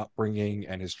his upbringing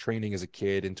and his training as a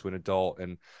kid into an adult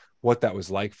and what that was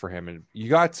like for him. And you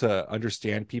got to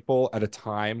understand people at a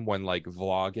time when like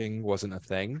vlogging wasn't a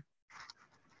thing.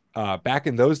 Back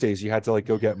in those days, you had to like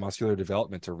go get muscular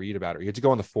development to read about it. You had to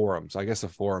go on the forums. I guess the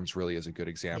forums really is a good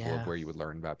example of where you would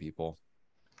learn about people.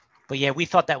 But yeah, we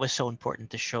thought that was so important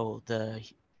to show the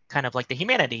kind of like the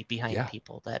humanity behind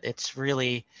people, that it's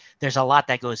really, there's a lot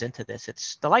that goes into this.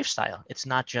 It's the lifestyle. It's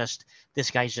not just this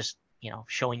guy's just,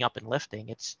 showing up and lifting.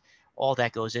 It's all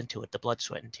that goes into it. The blood,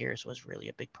 sweat, and tears was really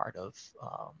a big part of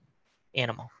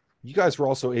Animal. You guys were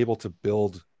also able to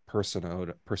build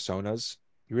personas.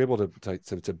 You were able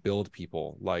to build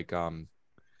people like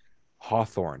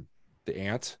Hawthorne, the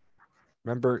ant.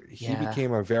 Remember, he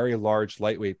became a very large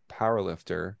lightweight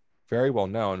powerlifter, very well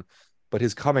known, but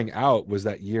his coming out was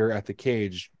that year at the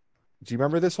cage. Do you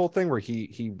remember this whole thing where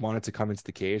he wanted to come into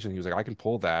the cage and he was like, I can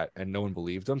pull that, and no one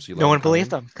believed him? So no one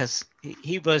believed him because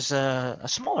he was a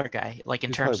smaller guy, like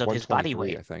in terms of his body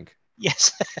weight. I think.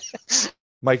 Yes.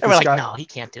 Mike, they were like, no, he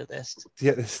can't do this.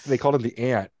 Yeah, they called him the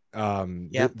ant.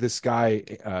 This guy,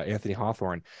 Anthony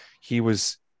Hawthorne, he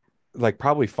was like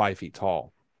probably 5 feet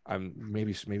tall.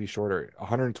 Maybe shorter,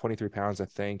 123 pounds, I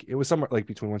think. It was somewhere like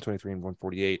between 123 and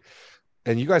 148.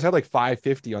 And you guys had like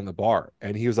 550 on the bar.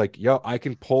 And he was like, yo, I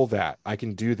can pull that. I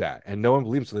can do that. And no one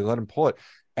believed him. So they let him pull it.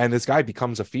 And this guy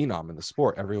becomes a phenom in the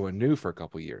sport. Everyone knew for a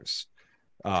couple of years.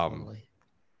 Totally.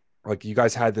 Like you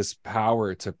guys had this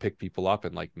power to pick people up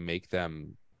and like make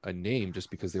them a name just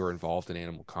because they were involved in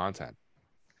animal content.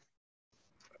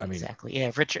 I mean, exactly. Yeah.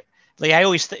 Richard, like I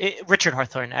always, Richard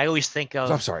Hawthorne, I always think of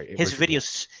his Richard,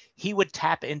 videos. He would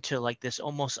tap into like this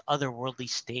almost otherworldly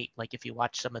state. Like if you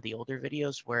watch some of the older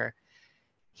videos where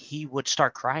he would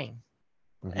start crying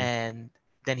and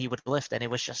then he would lift, and it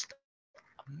was just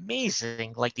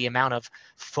amazing. Like the amount of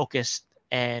focus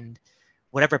and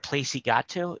whatever place he got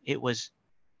to, it was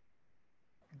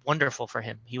wonderful for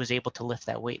him. He was able to lift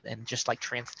that weight and just like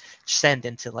transcend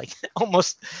into like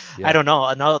almost, I don't know,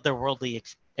 another worldly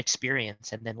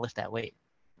experience, and then lift that weight.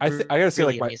 I gotta say,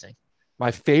 like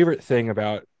my favorite thing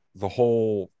about the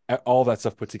all that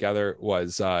stuff put together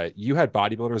was you had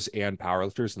bodybuilders and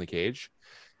powerlifters in the cage.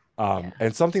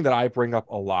 And something that I bring up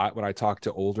a lot when I talk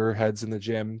to older heads in the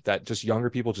gym that just younger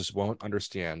people just won't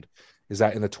understand is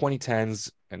that in the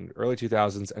 2010s and early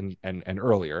 2000s and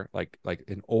earlier, like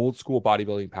in old school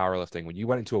bodybuilding, powerlifting, when you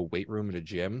went into a weight room in a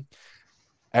gym,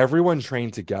 everyone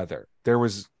trained together. There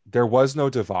was no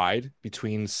divide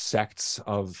between sects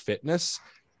of fitness.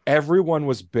 Everyone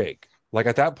was big. Like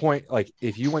at that point, like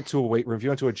if you went to a weight room, if you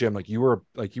went to a gym, like you were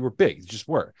big, you just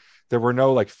were. There were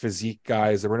no like physique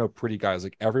guys. There were no pretty guys.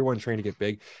 Like everyone trained to get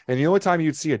big. And the only time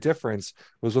you'd see a difference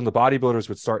was when the bodybuilders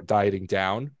would start dieting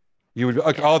down. You would be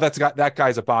like, oh, that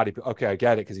guy's a body. Okay, I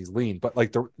get it because he's lean. But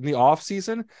like in the off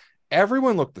season,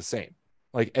 everyone looked the same.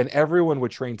 Like, and everyone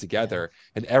would train together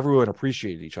and everyone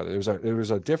appreciated each other. There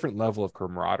was a different level of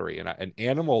camaraderie, and an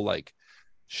Animal like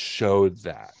showed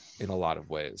that in a lot of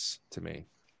ways to me.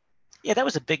 Yeah, that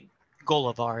was a big goal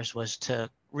of ours, was to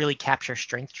really capture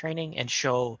strength training and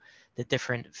show the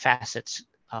different facets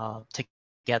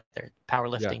together: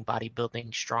 powerlifting,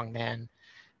 bodybuilding, strongman,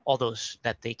 all those,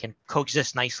 that they can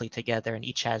coexist nicely together, and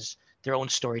each has their own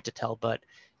story to tell. But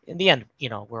in the end,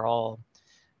 we're all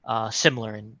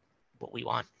similar in what we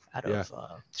want out Yeah.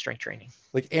 of strength training.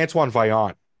 Like Antoine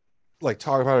Vaillant, like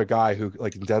talking about a guy who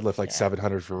like can deadlift like Yeah.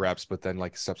 700 for reps, but then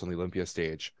like steps on the Olympia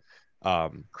stage.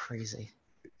 Crazy.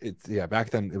 Back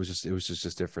then it was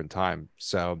just different time.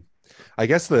 So I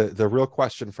guess the real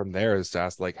question from there is to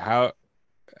ask like how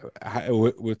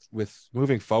with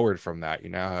moving forward from that, you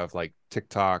now have like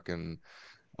TikTok and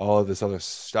all of this other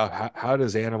stuff. How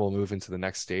does Animal move into the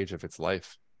next stage of its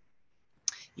life?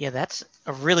 Yeah, that's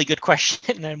a really good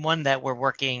question, and one that we're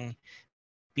working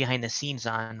behind the scenes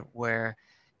on, where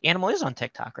Animal is on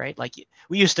TikTok, right? Like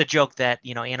we used to joke that,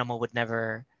 Animal would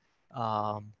never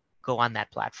go on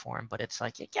that platform, but it's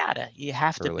like you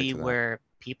have to be where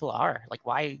people are. Like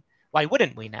why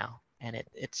wouldn't we now? And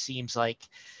it seems like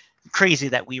crazy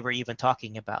that we were even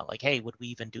talking about like, hey, would we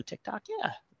even do TikTok?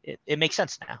 Yeah, it makes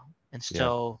sense now. And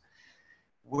so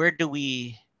where do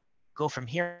we go from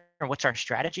here? What's our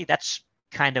strategy? That's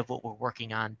kind of what we're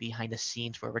working on behind the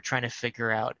scenes, where we're trying to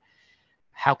figure out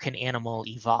how can Animal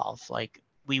evolve. Like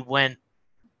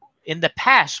in the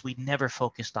past, we never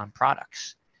focused on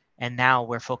products, and now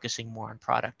we're focusing more on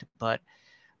product, but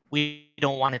we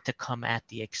don't want it to come at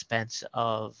the expense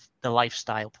of the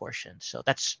lifestyle portion. So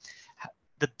that's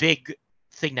the big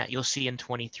thing that you'll see in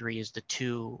 23 is the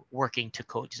two working to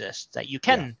coexist, that you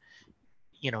can,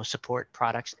 support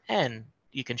products and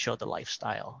you can show the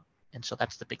lifestyle. And so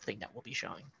that's the big thing that we'll be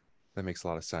showing. That makes a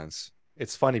lot of sense.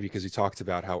 It's funny because you talked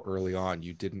about how early on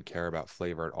you didn't care about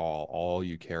flavor at all. All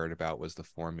you cared about was the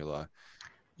formula.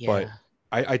 Yeah.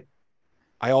 But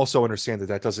I also understand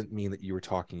that doesn't mean that you were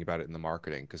talking about it in the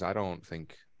marketing, because I don't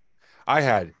think I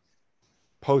had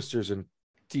posters and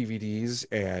DVDs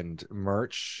and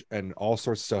merch and all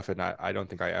sorts of stuff, and I don't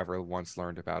think I ever once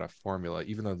learned about a formula,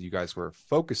 even though you guys were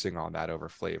focusing on that over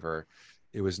flavor.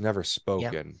 It was never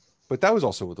spoken. Yep. But that was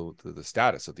also the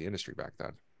status of the industry back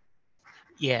then.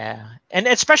 Yeah, and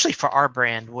especially for our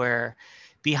brand, where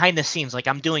behind the scenes, like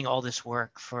I'm doing all this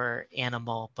work for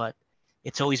Animal, but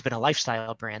it's always been a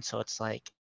lifestyle brand. So it's like,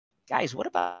 guys, what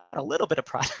about a little bit of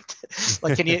product?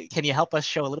 Like, can you help us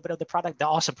show a little bit of the product, the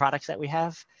awesome products that we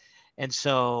have? And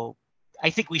so I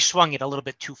think we swung it a little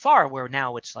bit too far, where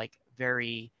now it's like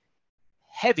very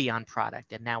heavy on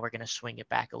product, and now we're going to swing it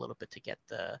back a little bit to get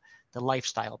the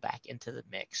lifestyle back into the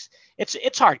mix.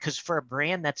 It's hard, because for a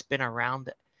brand that's been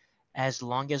around as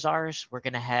long as ours, we're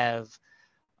going to have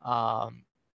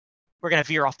we're going to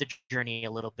veer off the journey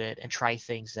a little bit and try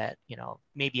things that,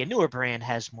 maybe a newer brand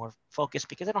has more focus,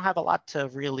 because they don't have a lot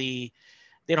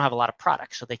of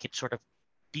products, so they could sort of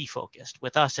be focused.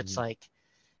 With us, it's like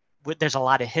there's a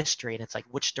lot of history, and it's like,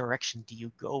 which direction do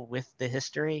you go with the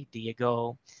history? Do you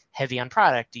go heavy on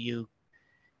product? Do you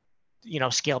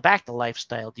scale back the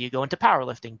lifestyle? Do you go into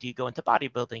powerlifting? Do you go into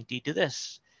bodybuilding? Do you do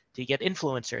this? Do you get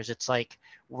influencers? It's like,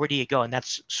 where do you go? And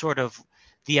that's sort of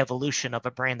the evolution of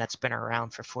a brand that's been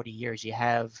around for 40 years. You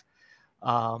have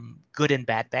good and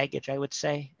bad baggage, I would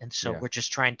say. And so we're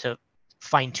just trying to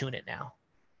fine tune it now.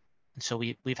 And so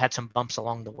we've had some bumps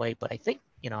along the way, but I think,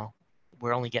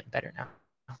 we're only getting better now.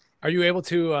 Are you able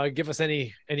to give us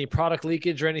any product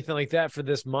leakage or anything like that for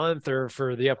this month or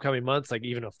for the upcoming months, like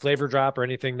even a flavor drop or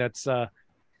anything that's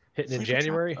hitting in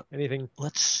January? Anything?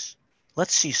 Let's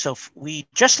see. So we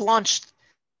just launched.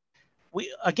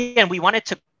 We wanted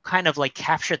to kind of like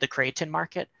capture the creatine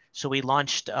market. So we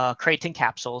launched creatine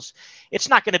capsules. It's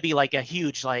not going to be like a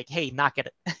huge, like, hey, knock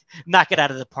it out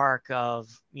of the park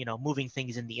of, moving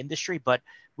things in the industry. But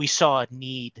we saw a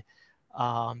need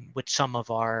with some of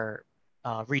our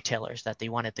retailers that they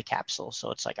wanted the capsule.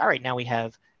 So it's like, all right, now you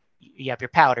have your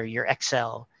powder, your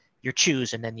XL, your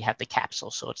chews, and then you have the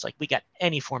capsule. So it's like, we got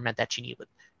any format that you need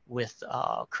with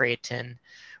creatine.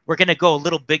 We're going to go a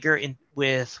little bigger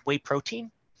with whey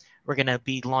protein. We're going to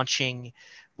be launching,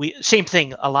 same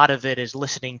thing. A lot of it is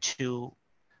listening to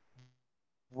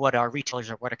what our retailers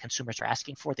or what our consumers are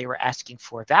asking for. They were asking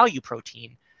for value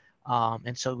protein.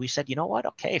 And so we said, you know what?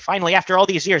 Okay, finally, after all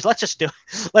these years, let's do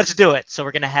it. So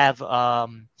we're going to have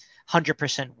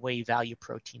 100% whey value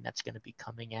protein that's going to be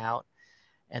coming out.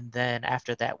 And then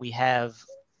after that,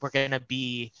 we're going to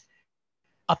be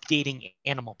updating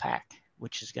Animal Pack,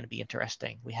 which is going to be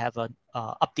interesting. We have an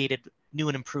updated, new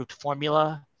and improved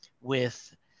formula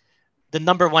with the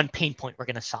number one pain point we're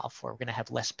going to solve for. We're going to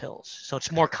have less pills. So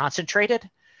it's more concentrated,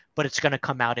 but it's going to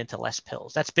come out into less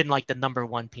pills. That's been like the number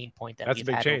one pain point that we've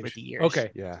had over the years. Okay.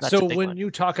 Yeah. So when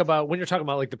you're talking about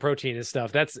like the protein and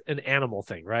stuff, that's an animal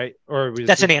thing, right? Or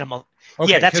that's an animal.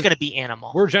 Okay, yeah, that's going to be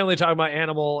animal. We're generally talking about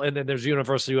animal, and then there's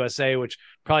Universal USA, which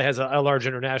probably has a large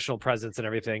international presence and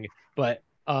everything. But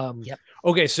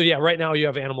okay, so yeah, right now you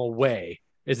have animal whey.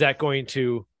 Is that going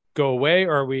to go away,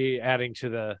 or are we adding to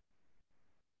the?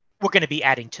 we're going to be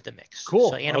adding to the mix.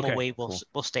 Cool. So animal Okay. whey will Cool.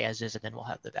 will stay as is, and then we'll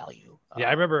have the value. Yeah,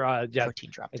 I remember. Yeah, protein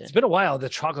dropped it's in. been a while. The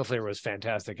chocolate flavor was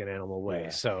fantastic in Animal Way, Yeah.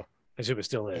 so I assume it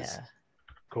still is. Yeah.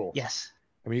 Cool. Yes.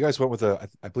 I mean, you guys went with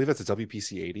I believe that's a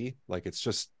WPC 80. Like it's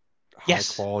just high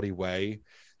Yes. quality whey.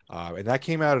 And that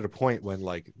came out at a point when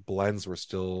like blends were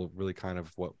still really kind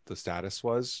of what the status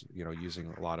was, you know,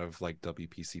 using a lot of like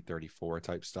WPC 34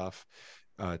 type stuff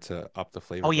to up the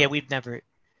flavor. Oh yeah, we've never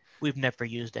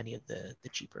used any of the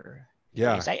cheaper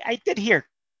Yeah. ways. I did hear,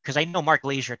 because I know Mark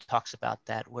Glazier talks about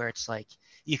that, where it's like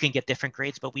you can get different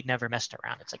grades, but we never messed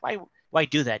around. It's like why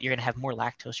do that? You're gonna have more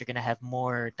lactose. You're gonna have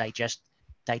more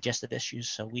digestive issues.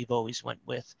 So we've always went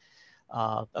with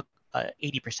a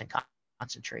 80%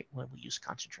 concentrate when we use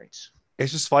concentrates.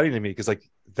 It's just funny to me because like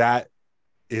that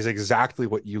is exactly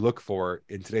what you look for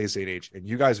in today's day and age. And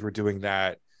you guys were doing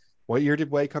that. What year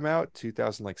did whey come out?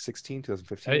 2016,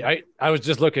 2015? I was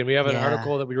just looking. We have an Yeah.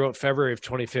 article that we wrote February of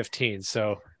 2015.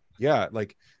 So Yeah,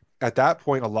 like at that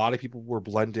point, a lot of people were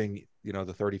blending, you know,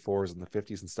 the 34s and the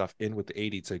 50s and stuff in with the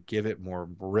 80 to give it more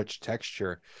rich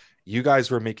texture. You guys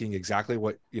were making exactly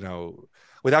what, you know,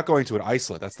 without going to an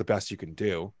isolate. That's the best you can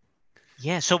do.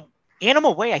 Yeah. So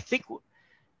animal whey, I think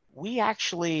we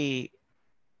actually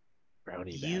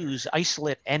brownie use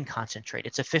isolate and concentrate.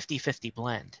 It's a 50-50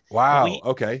 blend. Wow. We,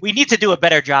 Okay. We need to do a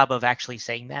better job of actually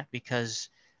saying that, because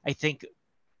I think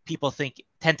people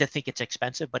tend to think it's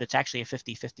expensive, but it's actually a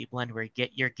 50-50 blend where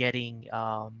you're getting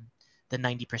the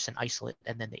 90% isolate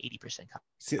and then the 80%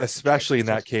 See, especially in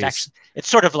that case. It's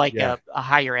sort of like Yeah. a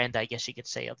higher end, I guess you could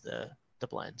say, of the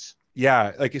blends.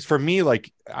 Yeah, like it's for me,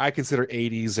 like I consider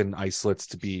 80s and isolates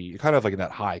to be kind of like in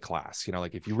that high class. You know,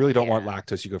 like if you really don't want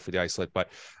lactose, you go for the isolate. But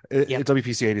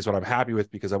WPC 80 is what I'm happy with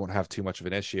because I won't have too much of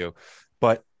an issue.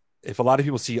 But if a lot of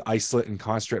people see isolate and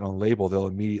concentrate on the label, they'll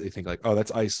immediately think like, oh,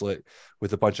 that's isolate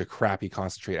with a bunch of crappy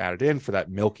concentrate added in for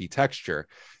that milky texture.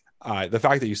 The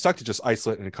fact that you stuck to just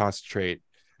isolate and concentrate,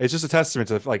 it's just a testament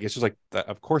to like, it's just like that.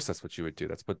 Of course, that's what you would do.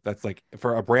 That's like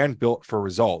for a brand built for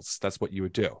results, that's what you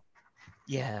would do.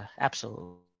 Yeah,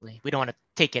 absolutely. We don't want to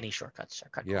take any shortcuts or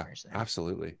cut corners there.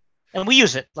 Absolutely. And we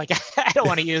use it. Like I don't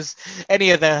want to use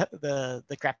any of the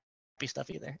crappy stuff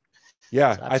either.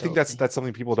 Yeah, So I think that's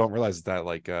something people don't realize, is that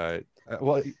like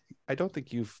well, I don't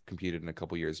think you've competed in a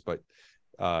couple years, but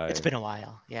it's been a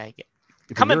while. Yeah,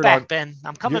 but coming back, Ben.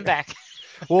 I'm coming back.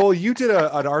 Well, you did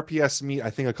an RPS meet, I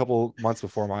think, a couple months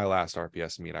before my last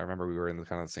RPS meet. I remember we were in the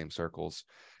kind of the same circles.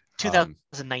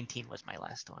 2019 was my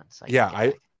last one. So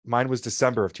mine was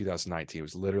December of 2019. It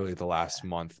was literally the last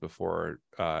month before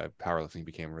powerlifting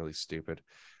became really stupid.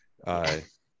 I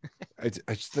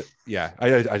just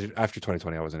after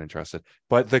 2020 I wasn't interested.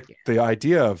 But the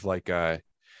idea of like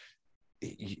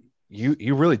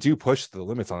you really do push the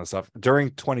limits on this stuff.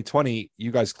 During 2020,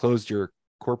 you guys closed your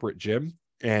corporate gym,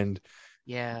 and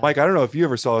Mike, I don't know if you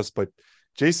ever saw this, but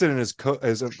Jason and his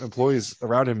employees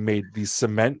around him made these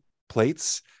cement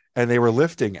plates, and they were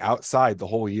lifting outside the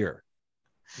whole year.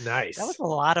 Nice. That was a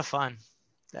lot of fun.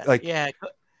 I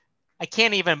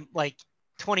can't even, like,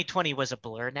 2020 was a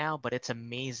blur now, but it's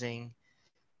amazing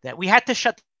that we had to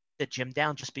shut the gym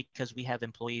down just because we have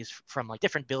employees from like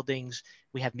different buildings.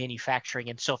 We have manufacturing.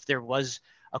 And so if there was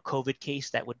a COVID case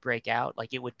that would break out,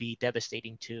 like it would be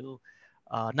devastating to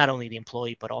not only the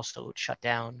employee, but also it would shut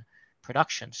down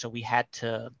production. So we had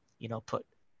to, put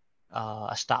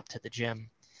a stop to the gym.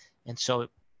 And so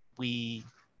we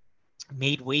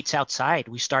made weights outside.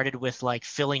 We started with like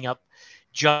filling up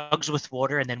jugs with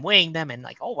water and then weighing them, and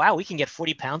like, oh wow, we can get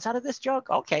 40 pounds out of this jug.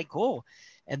 Okay, cool.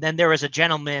 And then there was a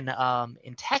gentleman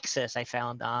in Texas I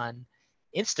found on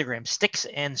Instagram, Sticks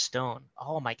and Stone.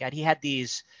 Oh my God, he had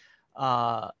these.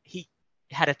 He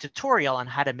had a tutorial on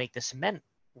how to make the cement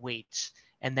weights,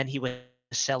 and then he was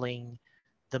selling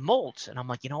the molds. And I'm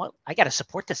like, you know what? I got to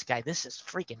support this guy. This is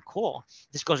freaking cool.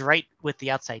 This goes right with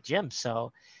the outside gym.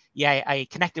 So yeah, I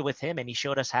connected with him, and he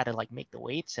showed us how to like make the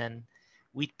weights, and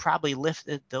we probably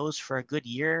lifted those for a good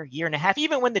year and a half.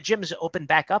 Even when the gyms opened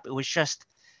back up, it was just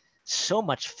so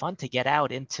much fun to get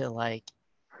out into like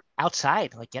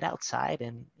outside, like get outside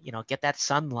and, get that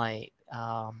sunlight,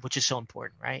 which is so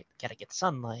important, right? Got to get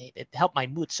sunlight. It helped my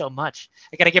mood so much.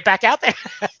 I got to get back out there.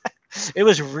 It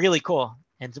was really cool.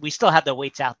 And we still have the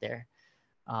weights out there.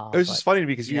 It was just funny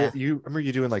because you remember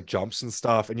you doing like jumps and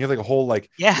stuff, and you have like a whole like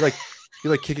you're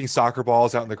like kicking soccer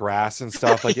balls out in the grass and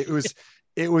stuff. Like it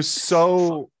was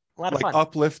so like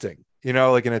uplifting,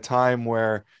 like in a time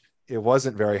where it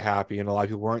wasn't very happy and a lot of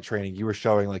people weren't training. You were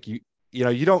showing like you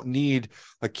don't need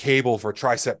a cable for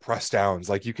tricep press downs.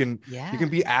 Like you can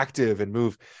be active and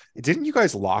move. Didn't you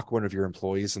guys lock one of your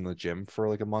employees in the gym for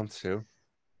like a month too?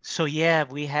 So yeah,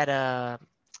 we had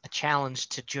a challenge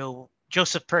to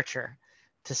Joseph Percher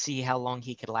to see how long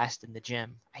he could last in the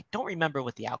gym. I don't remember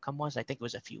what the outcome was. I think it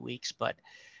was a few weeks, but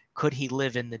could he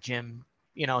live in the gym,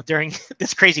 during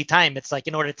this crazy time? It's like,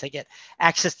 in order to get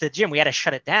access to the gym, we had to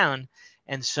shut it down.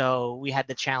 And so we had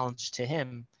the challenge to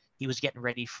him. He was getting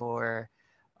ready for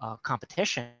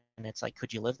competition. And it's like,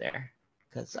 could you live there?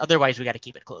 Because otherwise we got to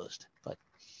keep it closed. But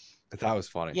That was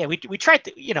funny. yeah, we tried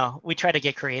to, we try to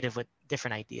get creative with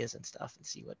different ideas and stuff and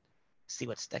see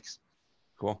what sticks.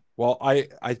 Cool. Well, I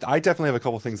definitely have a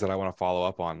couple things that I want to follow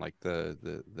up on, like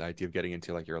the idea of getting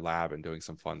into like your lab and doing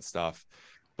some fun stuff.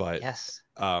 But yes,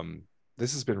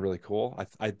 this has been really cool.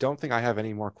 I don't think I have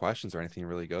any more questions or anything to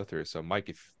really go through. So Mike,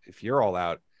 if you're all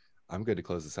out, I'm good to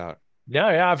close this out. No,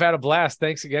 yeah, I've had a blast.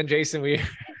 Thanks again, Jason. We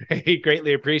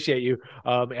greatly appreciate you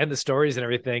and the stories and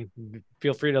everything.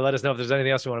 Feel free to let us know if there's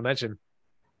anything else you want to mention.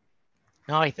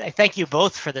 no, I thank you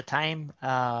both for the time.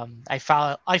 I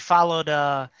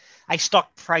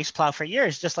stalked Price Plow for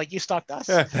years, just like you stalked us.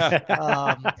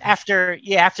 After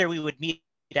we would meet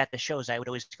at the shows, I would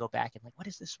always go back and like, what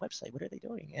is this website? What are they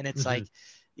doing? And it's like,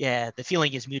 yeah, the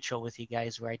feeling is mutual with you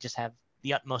guys, where I just have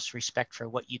the utmost respect for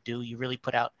what you do. You really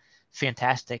put out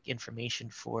fantastic information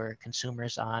for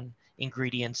consumers on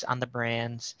ingredients, on the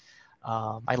brands.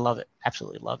 I love it.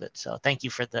 Absolutely love it. So thank you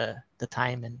for the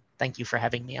time, and thank you for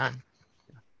having me on.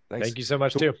 Thanks. Thank you so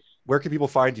much too. Where can people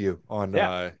find you on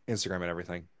Instagram and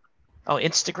everything? Oh,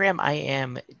 Instagram, I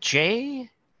am JDawg,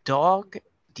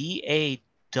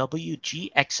 DAWGXL,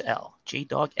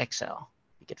 JDawgXL.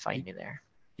 You can find me there.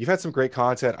 You've had some great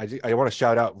content. I want to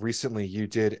shout out, recently you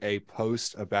did a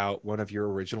post about one of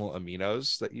your original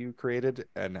aminos that you created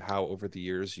and how over the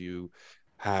years you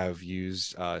have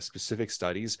used specific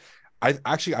studies. I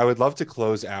would love to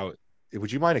close out.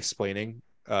 Would you mind explaining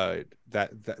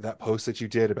that post that you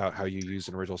did about how you used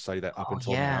an original study that up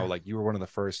until now, like you were one of the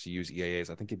first to use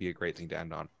EAAs? I think it'd be a great thing to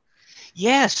end on.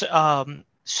 Yes.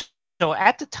 So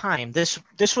at the time, this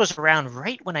was around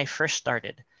right when I first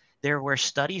started. There were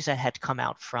studies that had come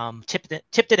out from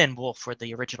Tipton and Wolf were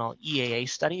the original EAA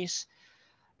studies.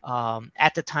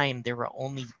 At the time, there were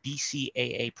only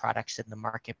BCAA products in the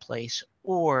marketplace,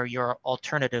 or your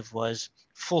alternative was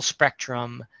full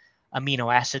spectrum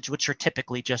amino acids, which are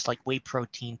typically just like whey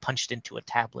protein punched into a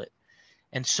tablet.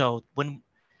 And so when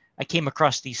I came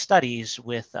across these studies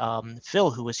with Phil,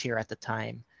 who was here at the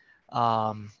time,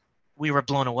 we were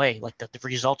blown away. Like the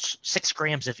results, 6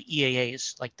 grams of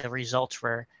EAAs, like the results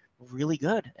were really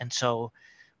good. And so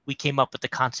we came up with the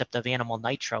concept of animal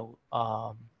nitro,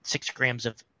 6 grams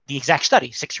of the exact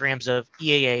study, 6 grams of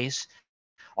EAAs.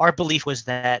 Our belief was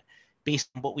that, based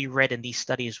on what we read in these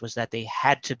studies, was that they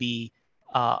had to be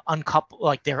uncoupled,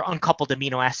 like they're uncoupled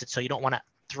amino acids. So you don't want to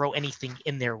throw anything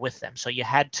in there with them. So you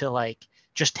had to like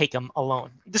just take them alone.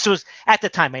 This was at the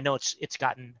time. I know it's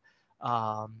gotten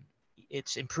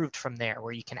it's improved from there,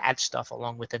 where you can add stuff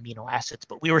along with amino acids.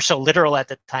 But we were so literal at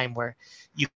the time, where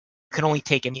you can only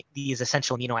take these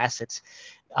essential amino acids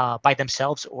by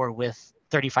themselves or with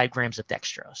 35 grams of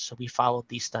dextrose. So we followed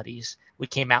these studies. We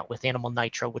came out with animal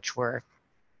nitro, which were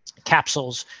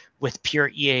capsules with pure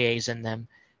EAAs in them,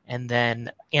 and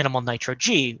then animal nitro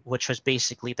G, which was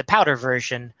basically the powder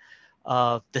version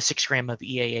of the 6 gram of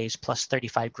EAAs plus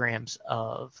 35 grams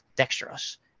of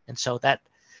dextrose. And so that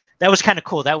was kind of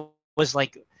cool. That was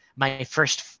like my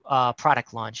first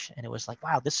product launch, and it was like,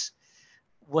 wow, this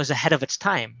was ahead of its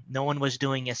time. No one was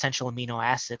doing essential amino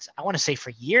acids, I want to say,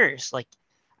 for years. Like,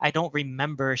 I don't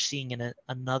remember seeing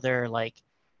another like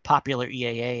popular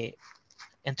EAA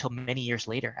until many years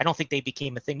later. I don't think they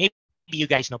became a thing. Maybe you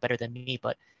guys know better than me,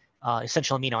 but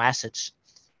essential amino acids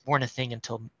weren't a thing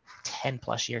until 10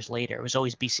 plus years later. It was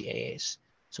always BCAAs.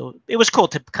 So it was cool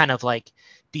to kind of like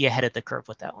be ahead of the curve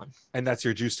with that one. And that's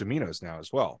your juiced aminos now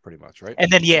as well, pretty much, right? And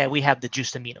then, we have the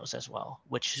juiced aminos as well,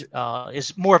 which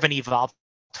is more of an evolved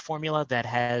formula that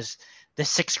has the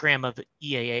 6 gram of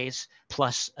EAAs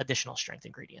plus additional strength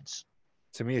ingredients.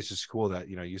 To me, it's just cool that,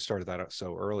 you started that out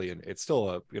so early, and it's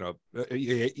still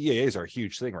EAAs are a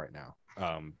huge thing right now.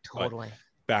 Totally.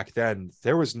 Back then,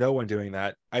 there was no one doing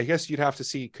that. I guess you'd have to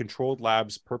see Controlled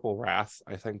Labs Purple Wrath,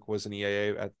 I think, was an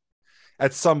EAA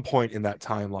at some point in that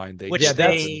timeline. That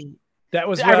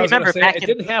was what I remember. It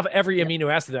didn't have every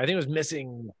amino acid. I think it was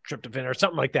missing tryptophan or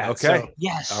something like that. Okay. So,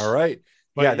 yes. All right.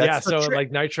 But so like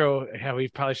nitro, we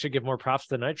probably should give more props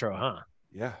to nitro, huh?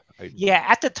 Yeah.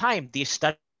 At the time, these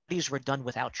studies were done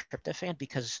without tryptophan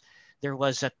because there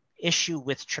was an issue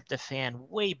with tryptophan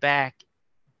way back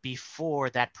before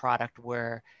that product,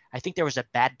 where I think there was a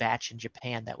bad batch in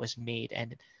Japan that was made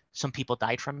and some people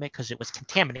died from it because it was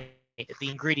contaminated. The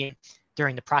ingredient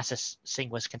during the processing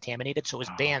was contaminated, so it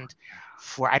was banned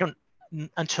for,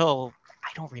 until I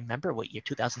don't remember what year,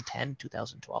 2010,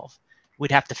 2012.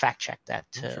 We'd have to fact check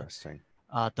that to Interesting.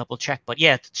 double check. But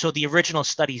yeah, so the original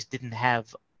studies didn't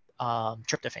have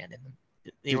tryptophan in them.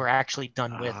 They were actually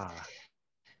done with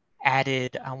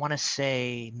added, I want to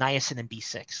say, niacin and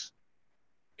B6.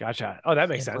 Gotcha. Oh, that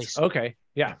makes sense. Place. Okay.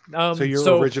 Yeah. So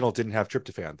your original didn't have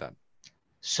tryptophan then?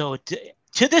 So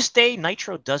to this day,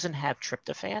 Nitro doesn't have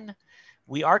tryptophan.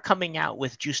 We are coming out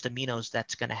with juiced aminos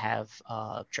that's going to have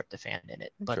tryptophan in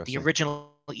it. But the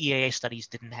original EAA studies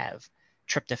didn't have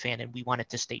tryptophan, and we wanted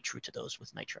to stay true to those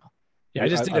with Nitro. Yeah, I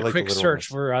just did a quick search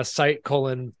for a site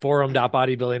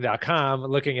forum.bodybuilding.com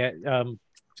looking at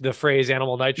the phrase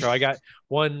animal nitro. I got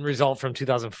one result from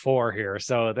 2004 here.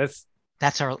 So that's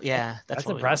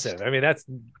impressive. I mean,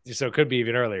 so it could be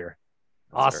even earlier.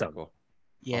 That's awesome. Cool.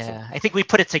 Yeah. Awesome. I think we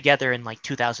put it together in like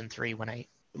 2003 a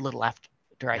little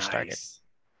after I started.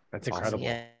 That's incredible.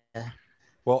 Yeah.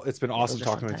 Well, it's been awesome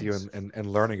talking with you and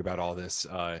learning about all this.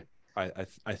 I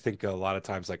think a lot of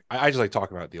times, like I just like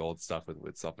talking about the old stuff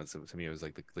with supplements. To me, it was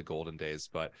like the golden days,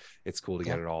 but it's cool to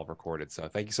get it all recorded. So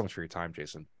thank you so much for your time,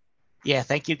 Jason. Yeah,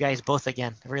 thank you guys both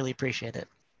again. I really appreciate it.